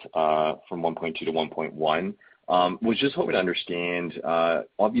guidance from 1.2 to 1.1. Was just hoping to understand,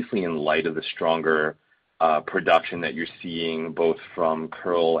 obviously in light of the stronger production that you're seeing both from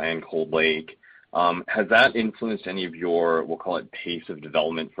Kearl and Cold Lake, has that influenced any of your, we'll call it, pace of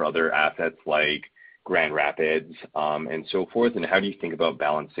development for other assets like Grand Rapids and so forth? And how do you think about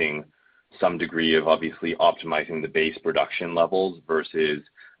balancing some degree of obviously optimizing the base production levels versus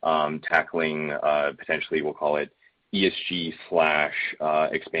tackling potentially, we'll call it, ESG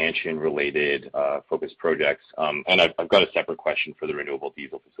 / expansion related focused projects? And I've got a separate question for the renewable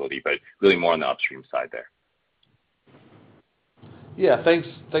diesel facility, but really more on the upstream side there. Yeah, thanks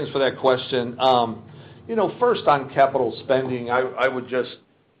for that question. First on capital spending, I would just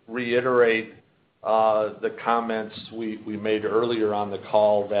reiterate the comments we made earlier on the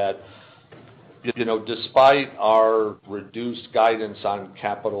call that, despite our reduced guidance on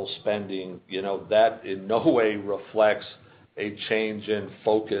capital spending, that in no way reflects a change in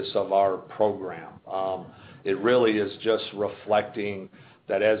focus of our program. It really is just reflecting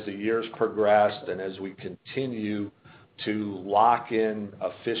that as the years progressed and as we continue to lock in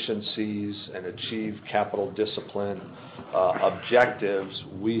efficiencies and achieve capital discipline objectives,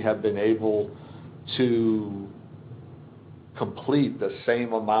 we have been able to complete the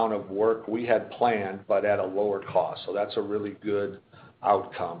same amount of work we had planned, but at a lower cost. So that's a really good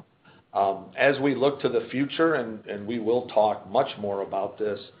outcome. As we look to the future, and we will talk much more about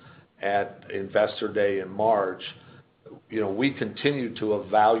this at Investor Day in March, we continue to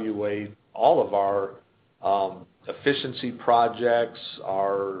evaluate all of our efficiency projects,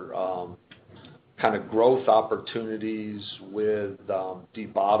 our kind of growth opportunities with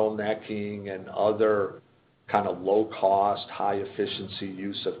debottlenecking and other kind of low-cost, high-efficiency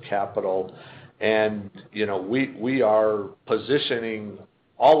use of capital. And, we are positioning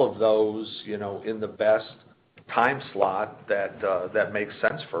all of those, in the best time slot that makes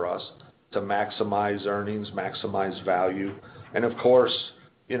sense for us to maximize earnings, maximize value, and, of course,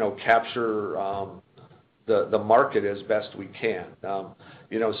 capture the market as best we can. So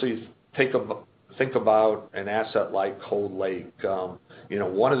you think about an asset like Cold Lake.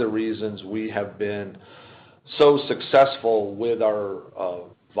 One of the reasons we have been so successful with our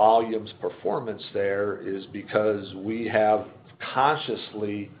volumes performance there is because we have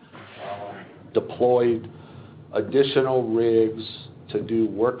consciously deployed additional rigs to do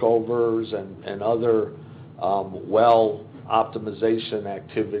workovers and other well optimization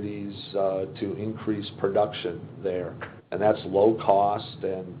activities to increase production there. And that's low cost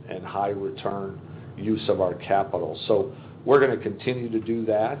and high return use of our capital. So we're going to continue to do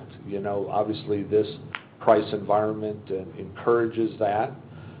that. Obviously this price environment encourages that.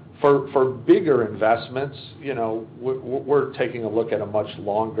 For bigger investments, we're taking a look at a much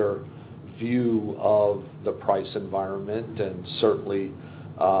longer view of the price environment, and certainly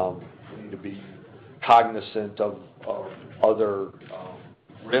we need to be cognizant of other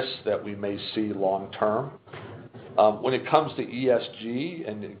risks that we may see long term. When it comes to ESG,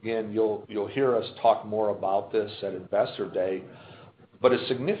 and again, you'll hear us talk more about this at Investor Day, but a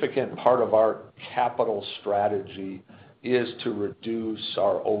significant part of our capital strategy is to reduce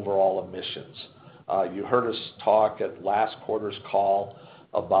our overall emissions. You heard us talk at last quarter's call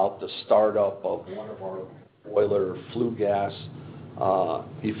about the startup of one of our boiler flue gas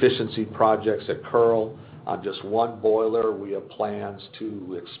efficiency projects at Kearl. On just one boiler, we have plans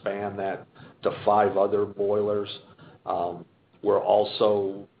to expand that to 5 other boilers. We're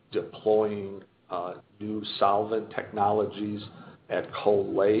also deploying new solvent technologies at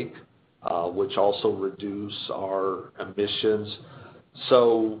Cold Lake, which also reduce our emissions.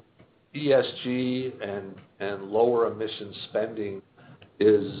 So ESG and lower emission spending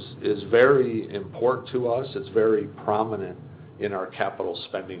is very important to us. It's very prominent in our capital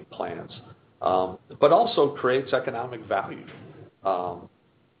spending plans, but also creates economic value.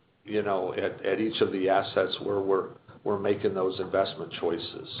 at each of the assets where we're making those investment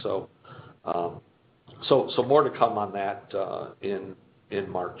choices. So more to come on that in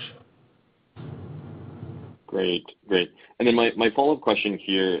March. Great. And then my follow-up question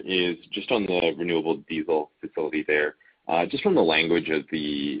here is just on the renewable diesel facility there. Just from the language of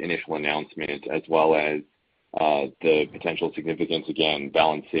the initial announcement, as well as the potential significance, again,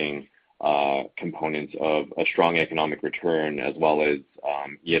 balancing components of a strong economic return as well as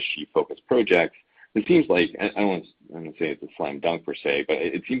ESG-focused projects. It seems like, I don't want to say it's a slam dunk per se, but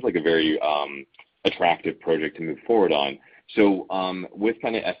it seems like a very attractive project to move forward on. So with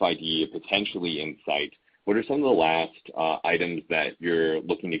kind of FID potentially in sight, what are some of the last items that you're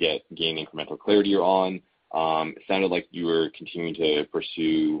looking to gain incremental clarity on? It sounded like you were continuing to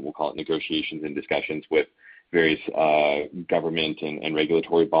pursue, we'll call it negotiations and discussions with various government and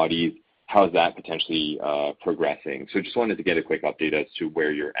regulatory bodies. How is that potentially progressing? So just wanted to get a quick update as to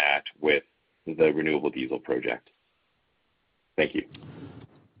where you're at with the renewable diesel project. Thank you.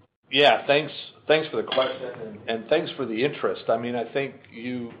 Yeah, thanks for the question, and thanks for the interest. I mean, I think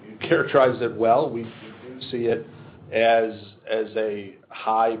you characterized it well. We do see it as a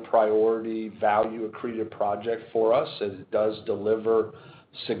high priority, value accretive project for us, as it does deliver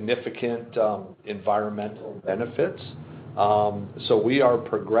significant environmental benefits. So we are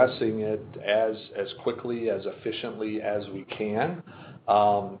progressing it as quickly, as efficiently as we can.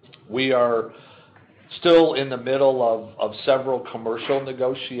 We are still in the middle of several commercial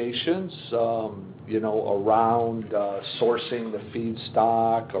negotiations, around sourcing the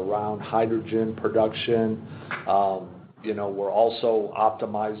feedstock, around hydrogen production. We're also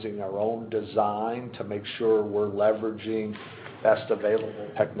optimizing our own design to make sure we're leveraging best available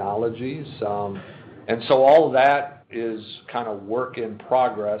technologies. And so all of that is kind of work in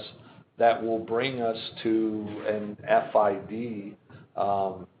progress that will bring us to an FID,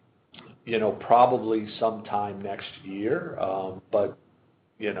 probably sometime next year, but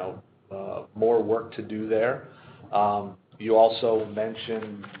more work to do there. You also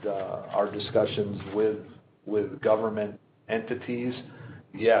mentioned our discussions with government entities.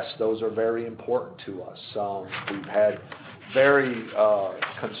 Yes, those are very important to us. We've had very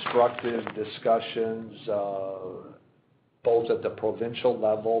constructive discussions both at the provincial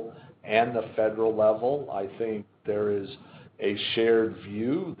level and the federal level. I think there is a shared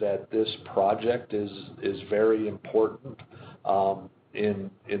view that this project is very important in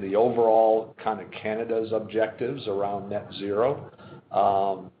the overall kind of Canada's objectives around net zero,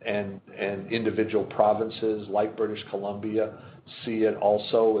 and individual provinces like British Columbia see it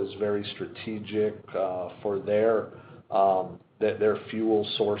also as very strategic for their fuel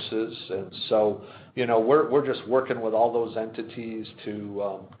sources. And so we're just working with all those entities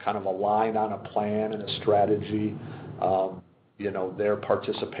to kind of align on a plan and a strategy, their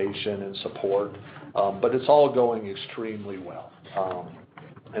participation and support, but it's all going extremely well.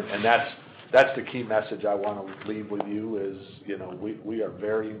 And that's the key message I want to leave with you is, we are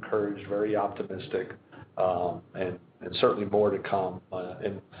very encouraged, very optimistic, and certainly more to come.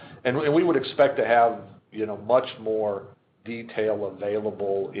 And we would expect to have, much more detail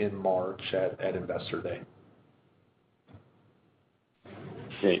available in March at Investor Day.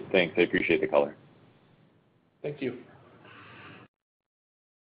 Great, thanks. I appreciate the color. Thank you.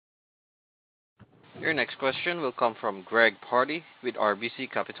 Your next question will come from Greg Pardy with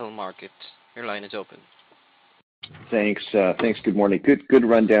RBC Capital Markets. Your line is open. Thanks. Good morning. Good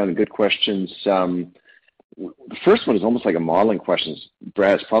rundown and good questions. The first one is almost like a modeling question.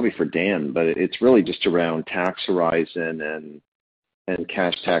 Brad, it's probably for Dan, but it's really just around tax horizon and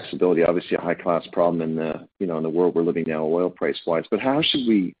cash taxability. Obviously, a high-class problem in the world we're living now, oil price-wise. But how should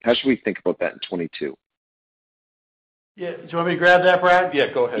we think about that in 22? Yeah, do you want me to grab that, Brad?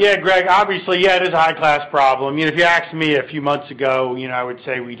 Yeah, go ahead. Yeah, Greg, obviously, it is a high-class problem. If you asked me a few months ago, I would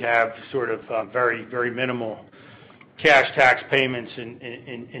say we'd have sort of very, very minimal cash tax payments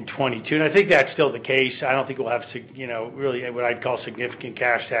in 22, and I think that's still the case. I don't think we'll have, really what I'd call significant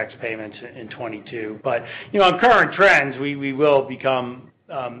cash tax payments in 22. But, on current trends, we will become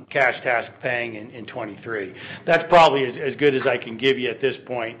cash tax paying in 23. That's probably as good as I can give you at this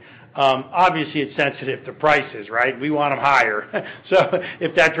point. Obviously, it's sensitive to prices, right? We want them higher. So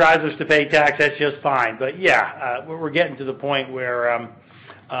if that drives us to pay tax, that's just fine. But we're getting to the point where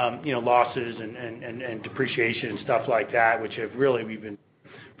losses and depreciation and stuff like that, which have really, we've been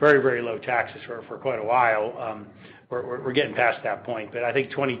very, very low taxes for quite a while. We're getting past that point. But I think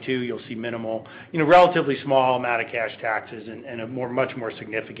 22, you'll see minimal, relatively small amount of cash taxes and a much more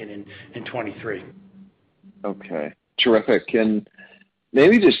significant in 23. Okay, terrific. And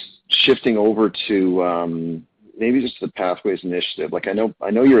maybe just shifting over to, maybe just the Pathways Initiative. Like I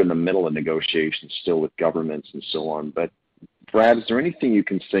know you're in the middle of negotiations still with governments and so on, but Brad, is there anything you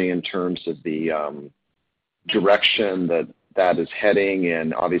can say in terms of the direction that is heading?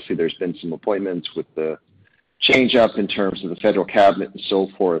 And obviously there's been some appointments with the change up in terms of the federal cabinet and so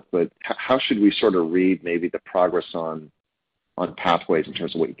forth, but how should we sort of read maybe the progress on Pathways in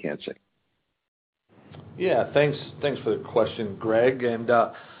terms of what you can say? Yeah, thanks for the question, Greg. And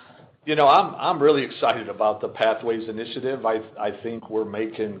I'm really excited about the Pathways Initiative. I think we're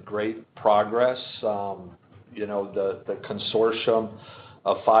making great progress. The consortium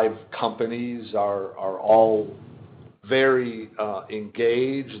of 5 companies are all very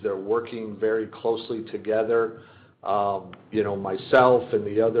engaged. They're working very closely together. Myself and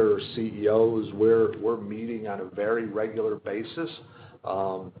the other CEOs, we're meeting on a very regular basis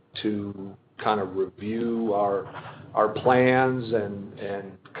to kind of review our plans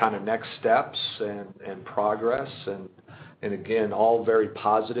and kind of next steps and progress, and again, all very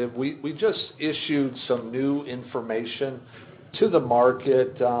positive. We just issued some new information to the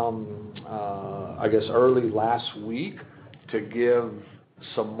market, I guess early last week, to give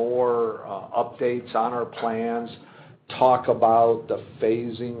some more updates on our plans, talk about the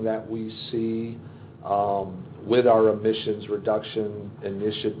phasing that we see with our emissions reduction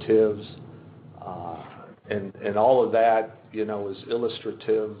initiatives, and all of that, is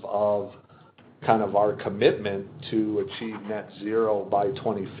illustrative of kind of our commitment to achieve net zero by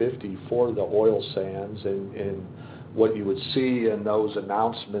 2050 for the oil sands. And what you would see in those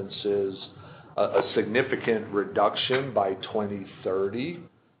announcements is a significant reduction by 2030.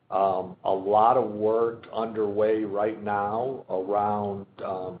 A lot of work underway right now around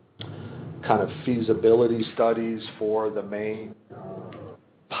kind of feasibility studies for the main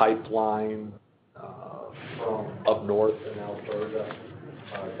pipeline from up north in Alberta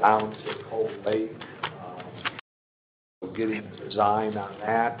down to Cold Lake. Getting design on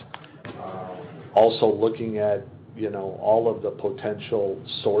that. Also looking at all of the potential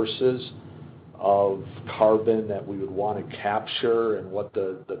sources of carbon that we would want to capture and what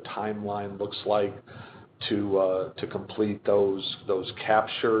the timeline looks like to complete those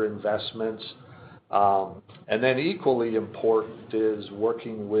capture investments. And then equally important is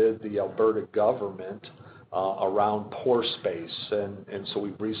working with the Alberta government around pore space. And so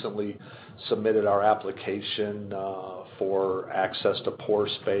we've recently submitted our application for access to pore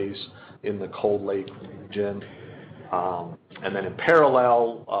space in the Cold Lake region. And then in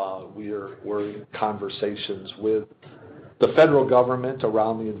parallel, we're in conversations with the federal government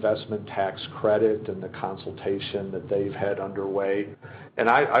around the investment tax credit and the consultation that they've had underway. And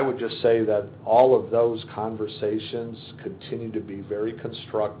I would just say that all of those conversations continue to be very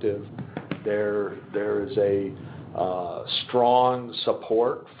constructive. There is a strong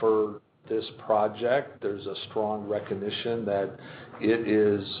support for this project. There's a strong recognition that it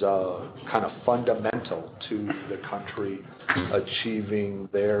is kind of fundamental to the country achieving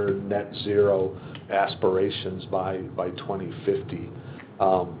their net zero aspirations by 2050.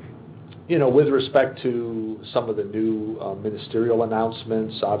 With respect to some of the new ministerial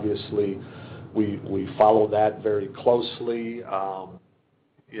announcements, obviously we follow that very closely.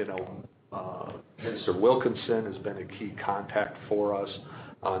 Minister Wilkinson has been a key contact for us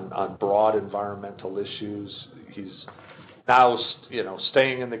on broad environmental issues. He's now,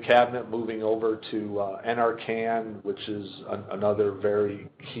 staying in the cabinet, moving over to NRCan, which is another very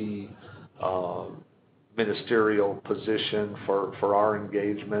key ministerial position for our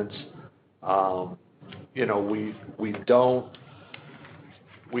engagements.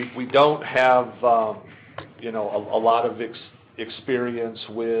 We don't have a lot of experience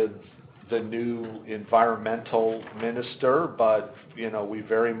with the new environmental minister, but we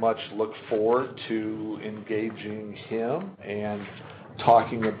very much look forward to engaging him and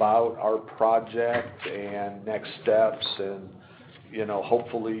talking about our project and next steps, and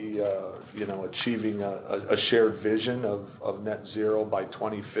hopefully achieving a shared vision of net zero by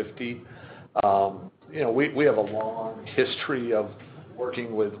 2050. We have a long history of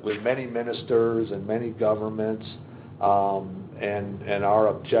working with many ministers and many governments. And our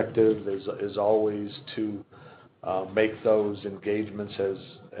objective is always to make those engagements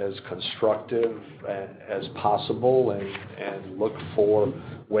as constructive as possible, and look for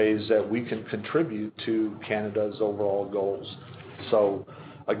ways that we can contribute to Canada's overall goals. So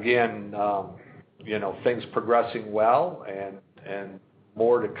again, things progressing well, and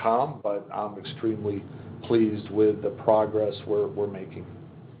more to come, but I'm extremely pleased with the progress we're making.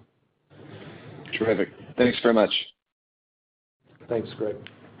 Terrific. Thanks very much. Thanks, Greg.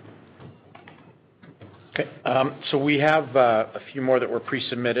 Okay, so we have a few more that were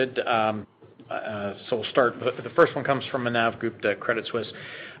pre-submitted. So we'll start. The first one comes from Manav Gupta at Credit Suisse.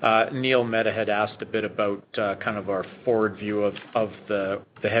 Neil Mehta had asked a bit about kind of our forward view of the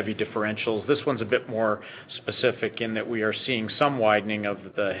heavy differentials. This one's a bit more specific in that we are seeing some widening of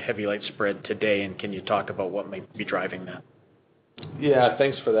the heavy light spread today, and can you talk about what might be driving that? Yeah,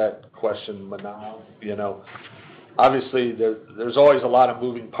 thanks for that question, Manav. Obviously there's always a lot of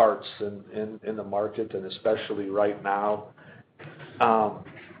moving parts in the market, and especially right now.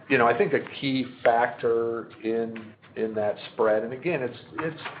 I think a key factor in that spread, and again,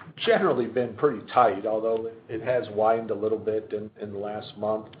 it's generally been pretty tight, although it has widened a little bit in the last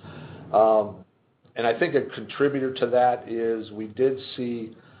month. And I think a contributor to that is we did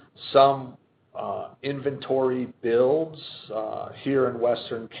see some inventory builds here in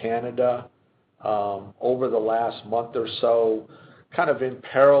Western Canada over the last month or so, kind of in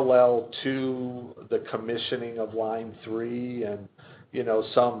parallel to the commissioning of Line 3 and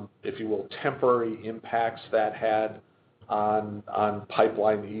some, if you will, temporary impacts that had on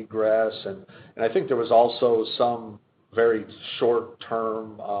pipeline egress. And I think there was also some very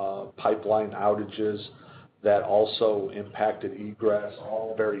short-term pipeline outages that also impacted egress,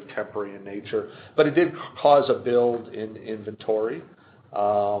 all very temporary in nature. But it did cause a build in inventory.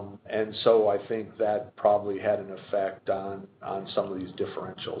 And so I think that probably had an effect on some of these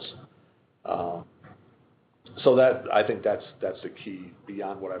differentials. So I think that's the key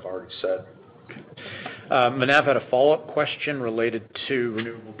beyond what I've already said. Manav had a follow-up question related to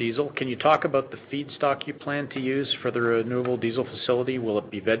renewable diesel. Can you talk about the feedstock you plan to use for the renewable diesel facility? Will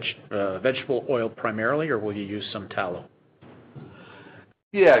it be vegetable oil primarily, or will you use some tallow?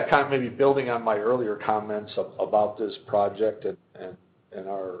 Yeah, kind of maybe building on my earlier comments about this project and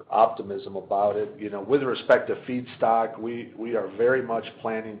our optimism about it. With respect to feedstock, we are very much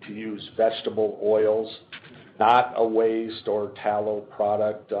planning to use vegetable oils, not a waste or tallow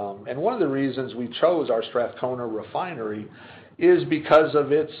product. And one of the reasons we chose our Strathcona refinery is because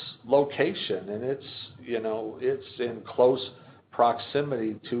of its location, and it's in close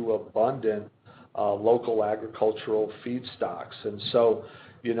proximity to abundant local agricultural feedstocks. And so,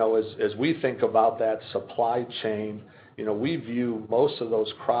 as we think about that supply chain, we view most of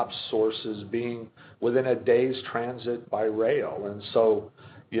those crop sources being within a day's transit by rail. And so,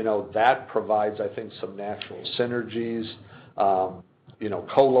 that provides, I think, some natural synergies.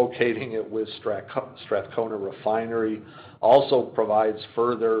 Co-locating it with Strathcona Refinery also provides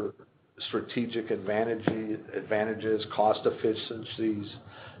further strategic advantages, cost efficiencies,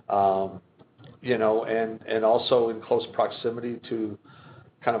 and also in close proximity to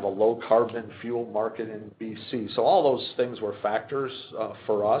kind of a low carbon fuel market in BC. So all those things were factors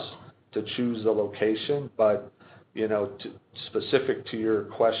for us to choose the location. But specific to your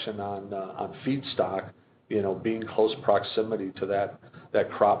question on feedstock, being close proximity to that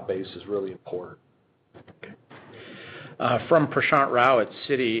crop base is really important. Okay. From Prashant Rao at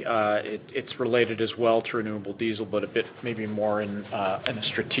Citi, it's related as well to renewable diesel, but a bit maybe more in a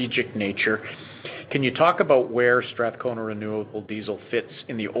strategic nature. Can you talk about where Strathcona Renewable Diesel fits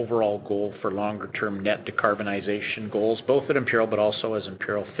in the overall goal for longer-term net decarbonization goals, both at Imperial but also as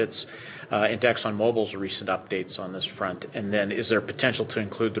Imperial fits into ExxonMobil's recent updates on this front? And then is there potential to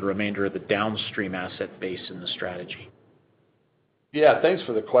include the remainder of the downstream asset base in the strategy? Yeah, thanks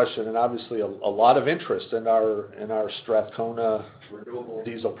for the question, and obviously a lot of interest in our Strathcona Renewable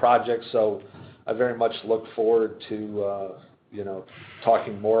Diesel project. So I very much look forward to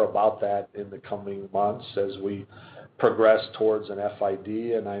talking more about that in the coming months as we progress towards an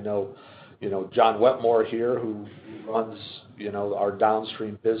FID. And I know, John Wetmore here, who runs, our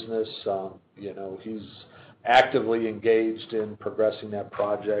downstream business, he's actively engaged in progressing that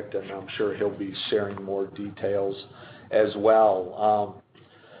project, and I'm sure he'll be sharing more details as well.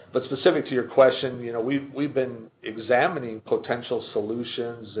 But specific to your question, we've been examining potential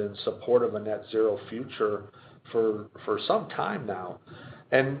solutions in support of a net zero future for some time now.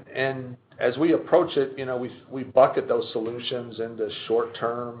 And as we approach it, we bucket those solutions into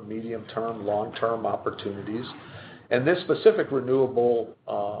short-term, medium-term, long-term opportunities. And this specific renewable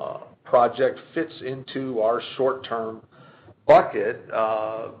project fits into our short-term bucket,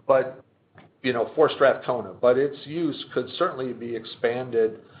 but for Strathcona. But its use could certainly be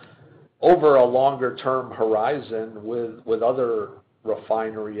expanded over a longer-term horizon with other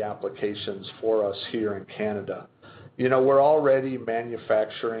refinery applications for us here in Canada. We're already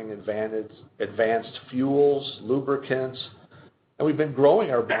manufacturing advanced fuels, lubricants, and we've been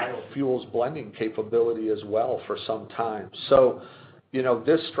growing our biofuels blending capability as well for some time. So,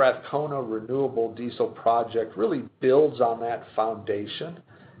 this Strathcona Renewable Diesel project really builds on that foundation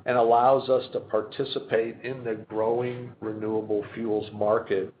and allows us to participate in the growing renewable fuels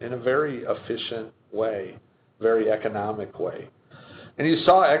market in a very efficient way, very economic way. And you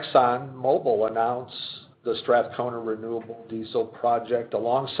saw ExxonMobil announce the Strathcona Renewable Diesel Project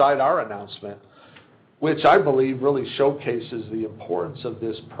alongside our announcement, which I believe really showcases the importance of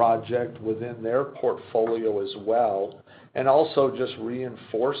this project within their portfolio as well, and also just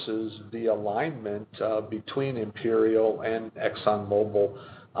reinforces the alignment between Imperial and ExxonMobil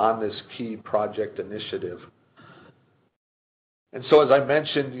on this key project initiative. And so, as I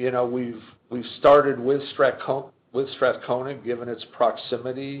mentioned, we've started with Strathcona, given its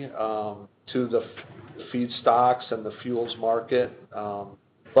proximity to the feedstocks and the fuels market.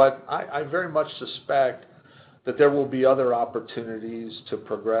 But I very much suspect that there will be other opportunities to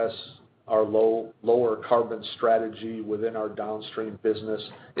progress our lower carbon strategy within our downstream business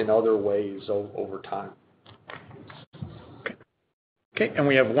in other ways over time. Okay, and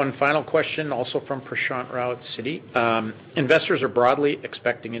we have one final question, also from Prashant Rao at Citi. Investors are broadly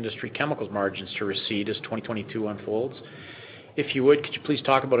expecting industry chemicals margins to recede as 2022 unfolds. If you would, could you please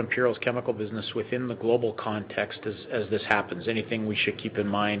talk about Imperial's chemical business within the global context as this happens? Anything we should keep in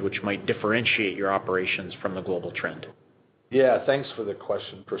mind which might differentiate your operations from the global trend? Yeah, thanks for the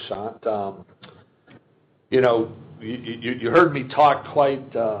question, Prashant. You heard me talk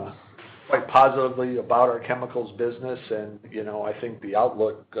quite positively about our chemicals business, and I think the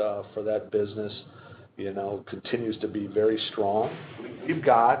outlook for that business continues to be very strong. We've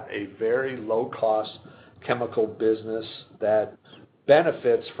got a very low-cost chemical business that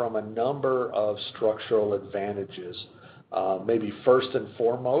benefits from a number of structural advantages. Maybe first and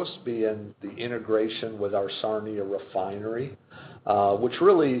foremost being the integration with our Sarnia refinery, which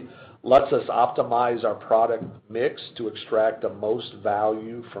really lets us optimize our product mix to extract the most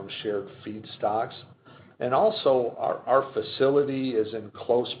value from shared feedstocks. And also, our facility is in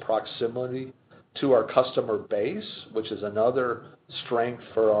close proximity to our customer base, which is another strength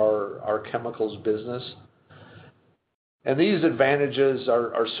for our chemicals business. And these advantages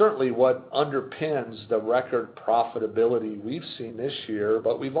are certainly what underpins the record profitability we've seen this year,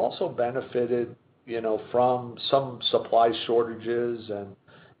 but we've also benefited, from some supply shortages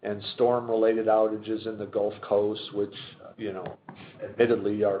and storm-related outages in the Gulf Coast, which,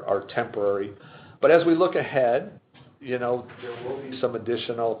 admittedly are temporary. But as we look ahead, there will be some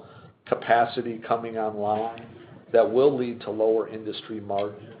additional capacity coming online that will lead to lower industry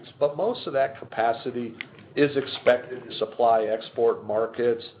margins. But most of that capacity is expected to supply export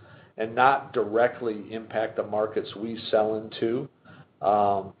markets and not directly impact the markets we sell into.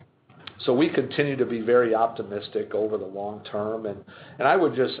 So we continue to be very optimistic over the long term. And I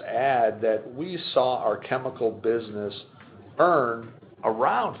would just add that we saw our chemical business earn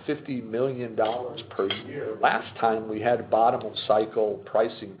around $50 million per year last time we had bottom of cycle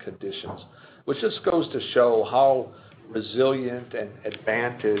pricing conditions, which just goes to show how resilient and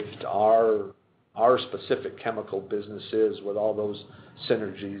advantaged our specific chemical business is with all those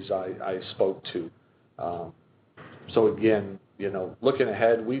synergies I spoke to. So again, looking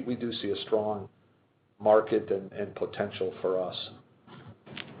ahead, we do see a strong market and potential for us.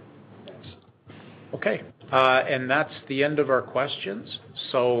 Thanks. Okay, and that's the end of our questions.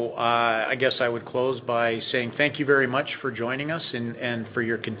 So I guess I would close by saying thank you very much for joining us and for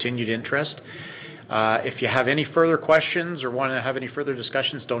your continued interest. If you have any further questions or want to have any further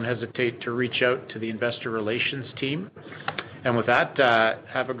discussions, don't hesitate to reach out to the investor relations team. And with that,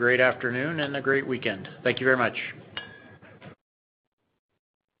 have a great afternoon and a great weekend. Thank you very much.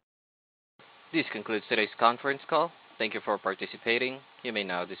 This concludes today's conference call. Thank you for participating. You may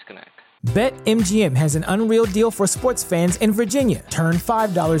now disconnect. BetMGM has an unreal deal for sports fans in Virginia. Turn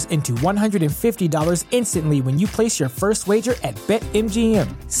 $5 into $150 instantly when you place your first wager at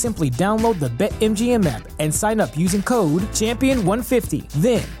BetMGM. Simply download the BetMGM app and sign up using code Champion150.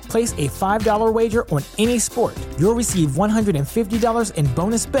 Then, place a $5 wager on any sport. You'll receive $150 in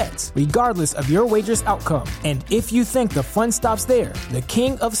bonus bets, regardless of your wager's outcome. And if you think the fun stops there, the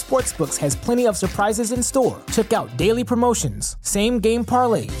king of sportsbooks has plenty of surprises in store. Check out daily promotions, same-game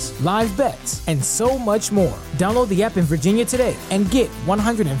parlays, live bets, and so much more. Download the app in Virginia today and get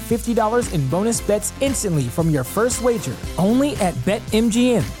 $150 in bonus bets instantly from your first wager. Only at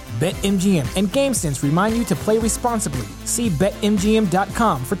BetMGM. BetMGM and GameSense remind you to play responsibly. See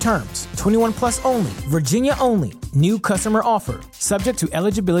BetMGM.com for terms. 21 plus only. Virginia only. New customer offer. Subject to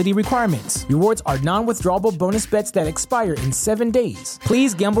eligibility requirements. Rewards are non-withdrawable bonus bets that expire in 7 days.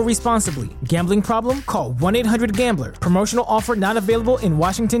 Please gamble responsibly. Gambling problem? Call 1-800-GAMBLER. Promotional offer not available in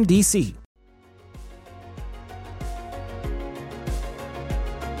Washington, D.C.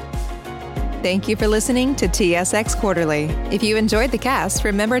 Thank you for listening to TSX Quarterly. If you enjoyed the cast,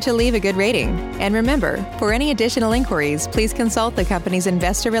 remember to leave a good rating. And remember, for any additional inquiries, please consult the company's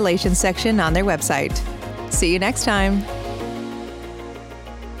investor relations section on their website. See you next time.